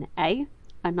given A,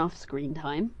 enough screen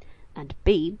time, and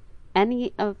B,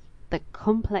 any of the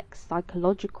complex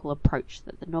psychological approach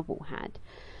that the novel had,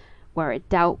 where it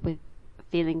dealt with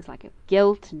feelings like of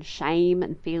guilt and shame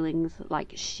and feelings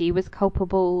like she was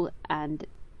culpable, and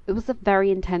it was a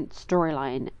very intense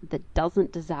storyline that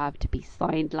doesn't deserve to be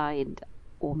sidelined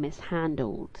or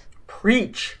mishandled.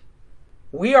 Preach!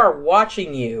 We are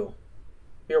watching you.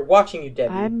 We are watching you,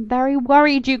 Debbie. I'm very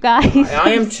worried, you guys.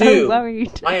 I am I'm too. So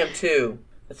worried. I am too.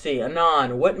 Let's see.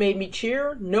 Anon, what made me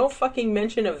cheer? No fucking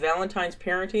mention of Valentine's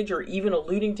parentage or even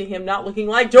alluding to him not looking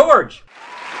like George.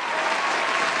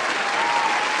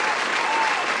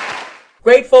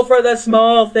 Grateful for the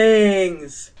small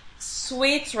things.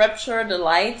 Sweet Rupture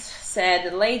Delight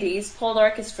said, Ladies,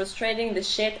 Poldark is frustrating the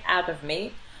shit out of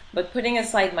me, but putting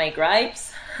aside my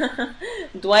gripes,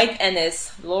 Dwight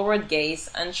Ennis lowered gaze,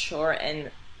 unsure,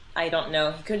 and I don't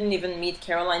know, he couldn't even meet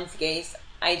Caroline's gaze.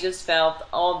 I just felt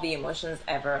all the emotions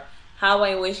ever. How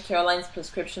I wish Caroline's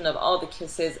prescription of all the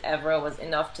kisses ever was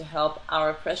enough to help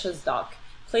our precious Doc.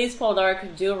 Please,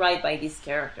 Poldark, do right by these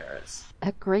characters.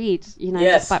 Agreed. You know,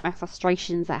 Yes. despite my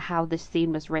frustrations at how this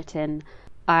scene was written,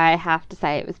 I have to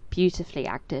say it was beautifully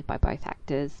acted by both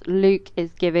actors. Luke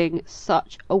is giving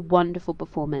such a wonderful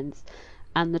performance,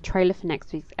 and the trailer for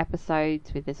next week's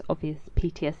episodes with this obvious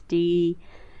PTSD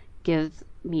gives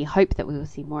me hope that we will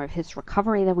see more of his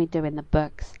recovery than we do in the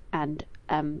books, and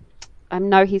I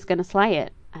know he's going to slay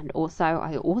it. And also,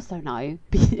 I also know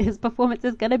his performance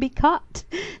is going to be cut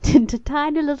into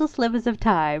tiny little slivers of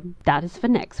time. That is for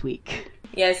next week.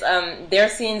 Yes, their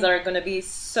scenes are going to be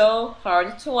so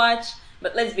hard to watch,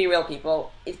 but let's be real,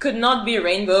 people. It could not be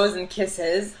rainbows and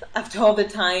kisses after all the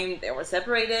time they were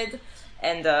separated,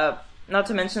 and not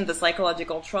to mention the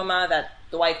psychological trauma that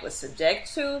Dwight was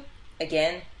subject to.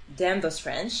 Again, damn those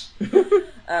French.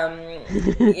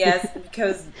 Yes,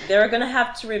 because they're going to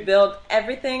have to rebuild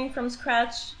everything from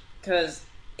scratch, because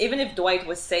even if Dwight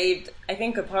was saved, I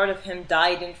think a part of him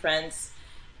died in France,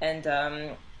 and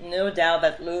no doubt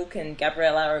that Luke and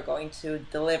Gabriella are going to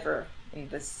deliver in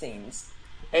the scenes.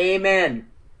 Amen.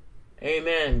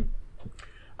 Amen.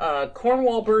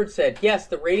 Cornwall Bird said, yes,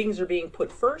 the ratings are being put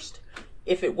first.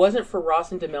 If it wasn't for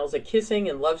Ross and Demelza kissing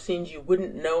and love scenes, you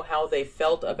wouldn't know how they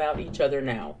felt about each other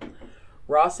now.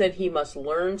 Ross said he must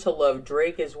learn to love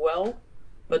Drake as well,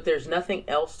 but there's nothing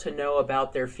else to know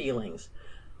about their feelings.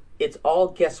 It's all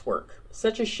guesswork.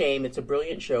 Such a shame. It's a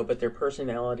brilliant show, but their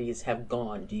personalities have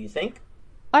gone, do you think?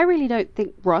 I really don't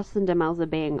think Ross and Demelza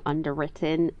being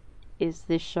underwritten is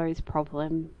this show's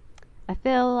problem. I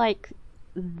feel like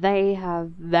they have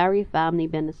very firmly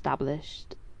been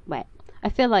established. I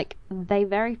feel like what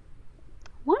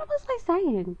was I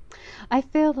saying? I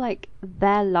feel like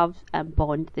their love and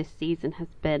bond this season has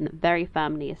been very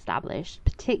firmly established,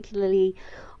 particularly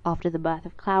after the birth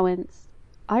of Clarence.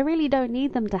 I really don't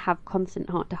need them to have constant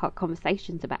heart-to-heart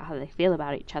conversations about how they feel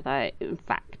about each other. In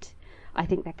fact, I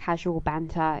think their casual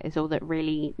banter is all that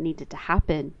really needed to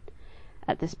happen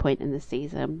at this point in the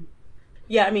season.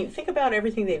 Yeah, I mean, think about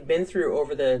everything they've been through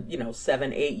over the,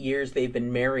 7-8 years they've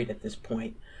been married at this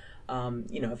point.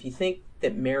 If you think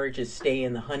that marriages stay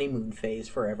in the honeymoon phase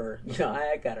forever,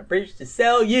 I got a bridge to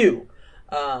sell you.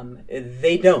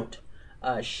 They don't.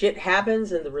 Shit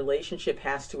happens and the relationship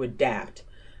has to adapt.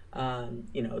 I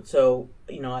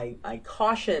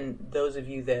caution those of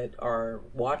you that are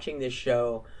watching this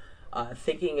show,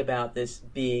 thinking about this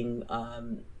being,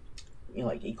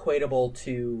 equatable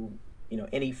to,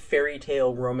 any fairy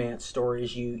tale romance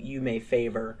stories you may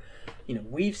favor.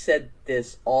 We've said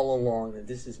this all along, that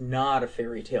this is not a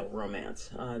fairy tale romance.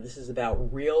 This is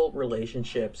about real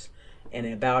relationships and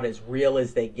about as real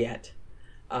as they get.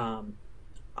 I'm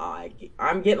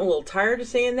getting a little tired of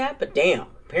saying that, but damn,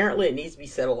 apparently it needs to be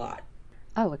said a lot.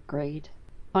 Oh, agreed.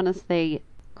 Honestly,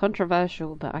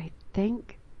 controversial, but I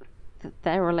think that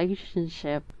their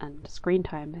relationship and screen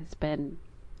time has been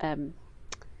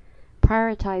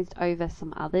prioritized over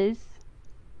some others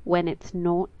when it's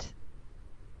not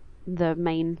the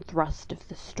main thrust of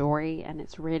the story, and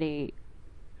it's really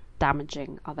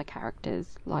damaging other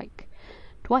characters like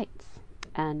Dwight's,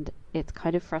 and it's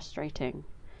kind of frustrating.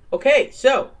 Okay,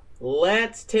 so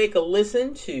let's take a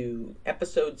listen to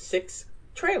episode 6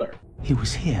 trailer. He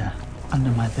was here, under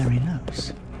my very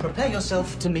nose. Prepare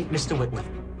yourself to meet Mr. Whitworth.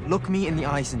 Look me in the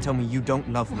eyes and tell me you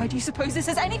don't love me. Why do you suppose this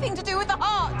has anything to do with the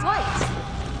heart?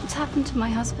 Dwight! What's happened to my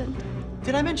husband?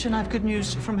 Did I mention I've good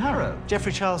news from Harrow?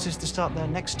 Geoffrey Charles is to start their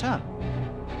next term.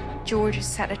 George has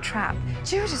set a trap.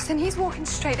 Judas, and he's walking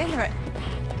straight into it.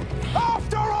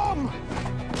 After him!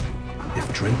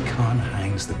 If Drake Khan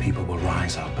hangs, the people will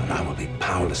rise up, and I will be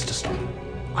powerless to stop.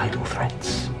 Idle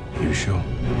threats. You sure?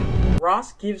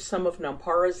 Ross gives some of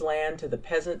Nampara's land to the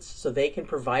peasants so they can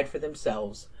provide for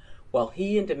themselves, while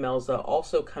he and Demelza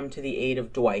also come to the aid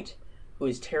of Dwight, who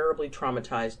is terribly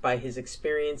traumatized by his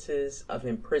experiences of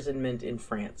imprisonment in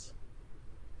France.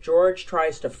 George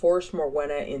tries to force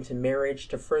Morwenna into marriage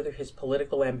to further his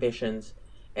political ambitions,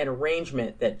 an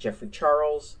arrangement that Geoffrey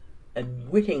Charles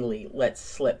unwittingly lets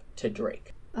slip to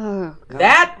Drake. Oh, God.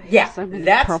 That's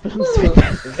problems with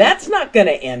that. That's not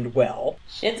gonna end well.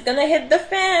 Shit's gonna hit the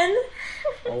fan.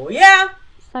 Oh yeah.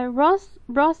 So Ross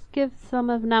gives some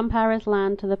of Nampara's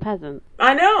land to the peasants.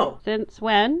 I know. Since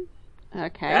when?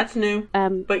 Okay. That's new.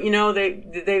 But you know,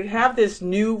 they have this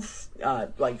new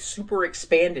like super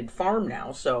expanded farm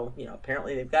now, so you know,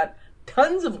 apparently they've got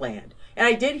tons of land. And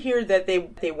I did hear that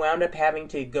they wound up having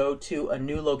to go to a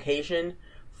new location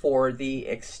for the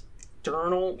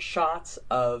external shots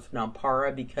of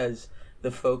Nampara because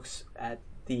the folks at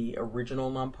the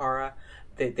original Nampara,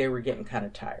 they were getting kind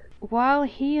of tired. While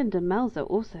he and Demelza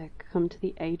also come to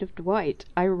the aid of Dwight,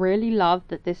 I really love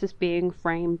that this is being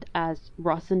framed as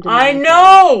Ross and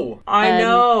Demelza. I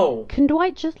know! Can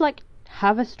Dwight just, like,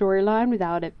 have a storyline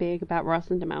without it being about Ross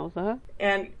and Demelza?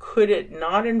 And could it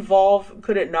not involve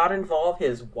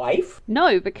his wife?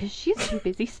 No, because she's too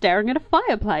busy staring at a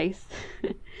fireplace.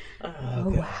 Oh,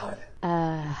 wow.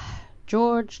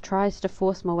 George tries to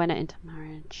force Morwenna into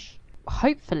marriage.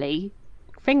 Hopefully,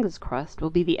 fingers crossed,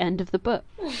 will be the end of the book.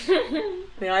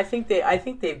 Yeah, I think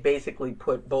they basically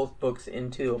put both books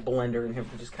into a blender and have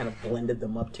just kind of blended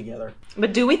them up together.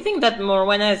 But do we think that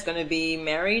Morwenna is going to be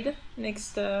married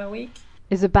next week?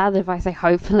 Is it bad if I say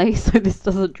hopefully, so this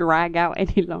doesn't drag out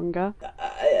any longer?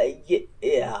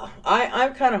 Yeah,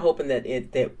 I'm kind of hoping that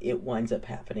it winds up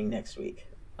happening next week.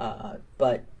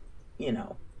 But you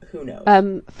know, who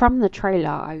knows? From the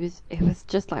trailer, it was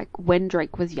just like when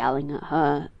Drake was yelling at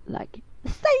her, like,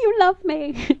 say you love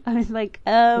me. I was like,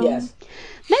 yes.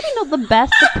 Maybe not the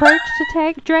best approach to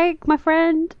take, Drake, my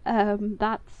friend.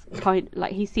 That's kind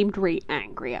like he seemed really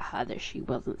angry at her that she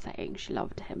wasn't saying she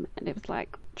loved him, and it was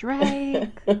like, Drake,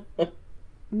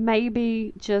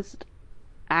 maybe just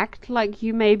act like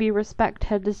you maybe respect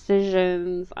her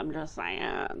decisions. I'm just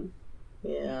saying.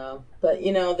 Yeah, but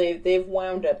you know they've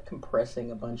wound up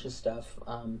compressing a bunch of stuff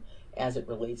as it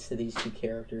relates to these two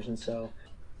characters, and so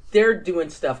they're doing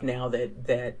stuff now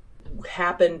that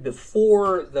happened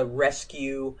before the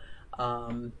rescue,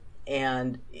 and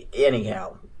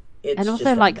anyhow, it's and also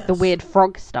just a like mess. the weird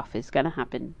frog stuff is going to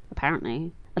happen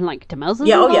apparently, and like Demelza's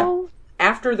involved. Yeah.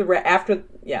 After the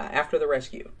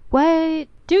rescue. Wait,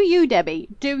 do you, Debbie?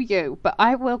 Do you? But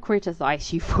I will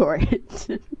criticize you for it.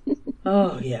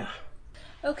 Oh yeah.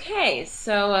 Okay,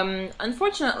 so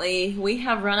unfortunately, we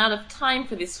have run out of time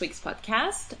for this week's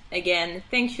podcast. Again,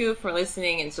 thank you for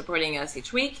listening and supporting us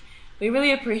each week. We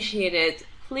really appreciate it.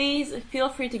 Please feel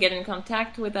free to get in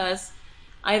contact with us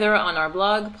either on our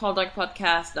blog,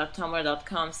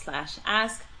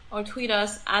 pauldarkpodcast.tumblr.com/ask, or tweet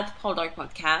us at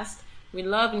pauldarkpodcast. We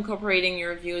love incorporating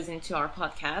your views into our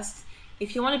podcast.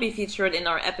 If you want to be featured in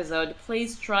our episode,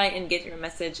 please try and get your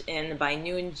message in by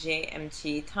noon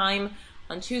GMT time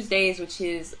on Tuesdays, which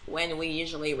is when we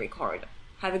usually record.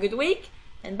 Have a good week,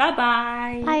 and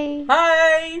bye-bye! Bye!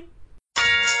 Bye!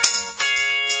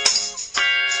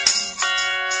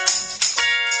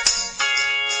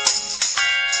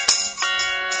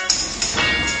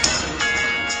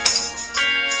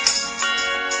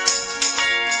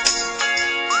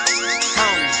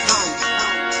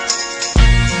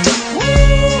 Woo!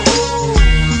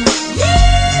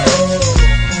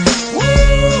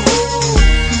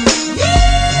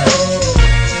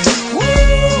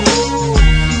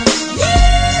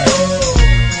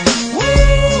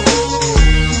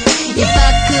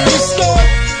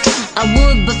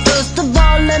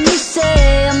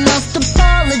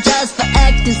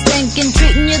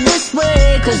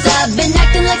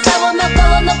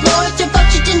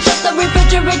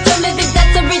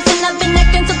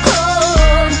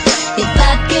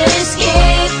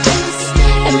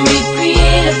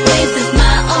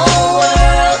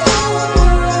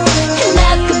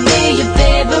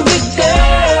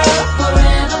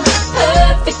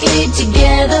 perfectly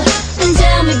together. And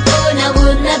tell me, boy, now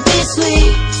wouldn't that be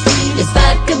sweet? If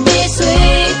I could be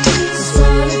sweet.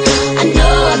 I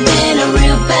know I've been a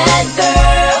real bad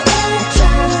girl.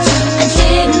 I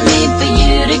didn't mean for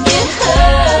you to get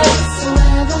hurt.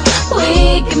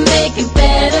 We can make it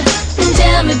better. And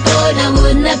tell me, boy, now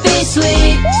wouldn't that be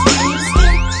sweet?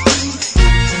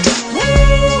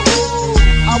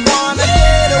 I wanna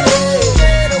get away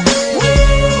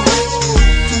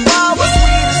to our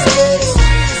sweetest days.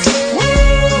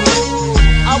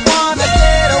 I wanna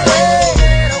get away,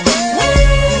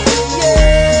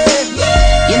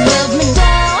 yeah. You held me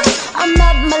down, I'm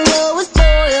at my lowest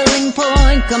boiling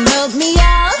point. Come help me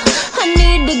out, I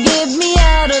need to get me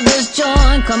out of this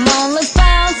joint. Come on, let's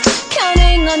bounce,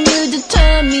 counting on you to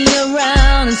turn me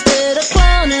around. Instead of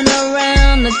clowning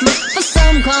around, let's look for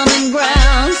some common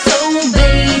ground. So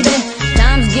baby,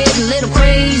 time's getting a little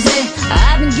crazy.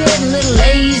 I've been getting a little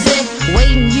lazy,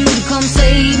 waiting you to come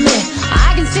save me.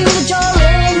 I can see that you're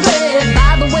angry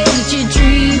by the way that you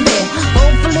treat me.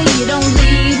 Hopefully you don't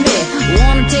leave me,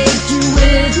 wanna take you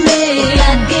with me.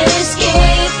 I could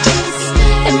escape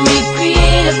and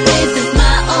recreate a place that's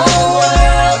my own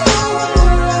world.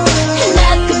 And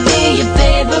I could be your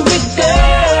favorite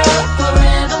girl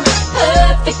forever,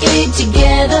 perfectly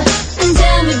together. And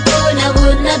tell me, boy, now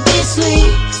wouldn't that be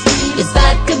sweet? If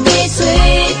I could be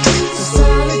sweet.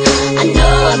 I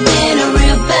know I've been a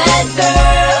real bad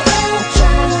girl.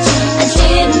 I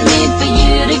didn't mean for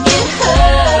you to get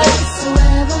hurt.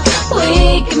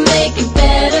 We can make it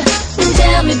better. And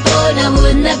tell me, boy, now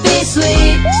wouldn't that be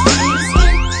sweet?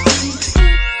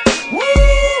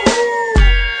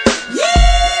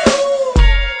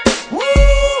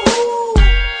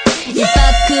 If I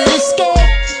could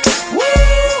escape,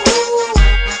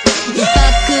 if I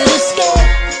could escape,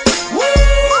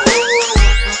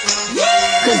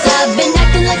 'cause I've been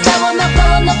acting like sour on the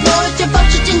floor. It's your fault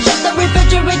you didn't shut the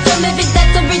refrigerator. Maybe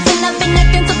that's the reason I've been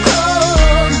acting so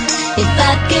cold. If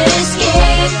I could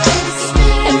escape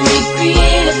and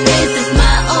recreate a place that's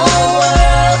my own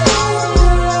world,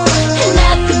 and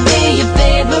I could be your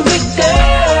favorite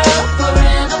girl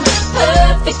forever,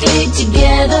 perfectly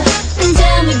together. And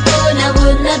tell me, boy, now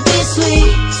wouldn't that be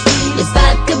sweet? If I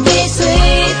could be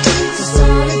sweet.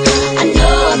 I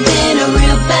know I've been a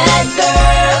real bad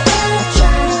girl.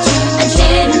 I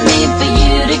didn't mean for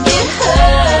you to get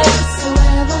hurt.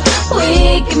 We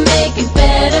can make it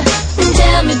better. And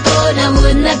tell me, boy, now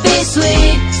wouldn't that be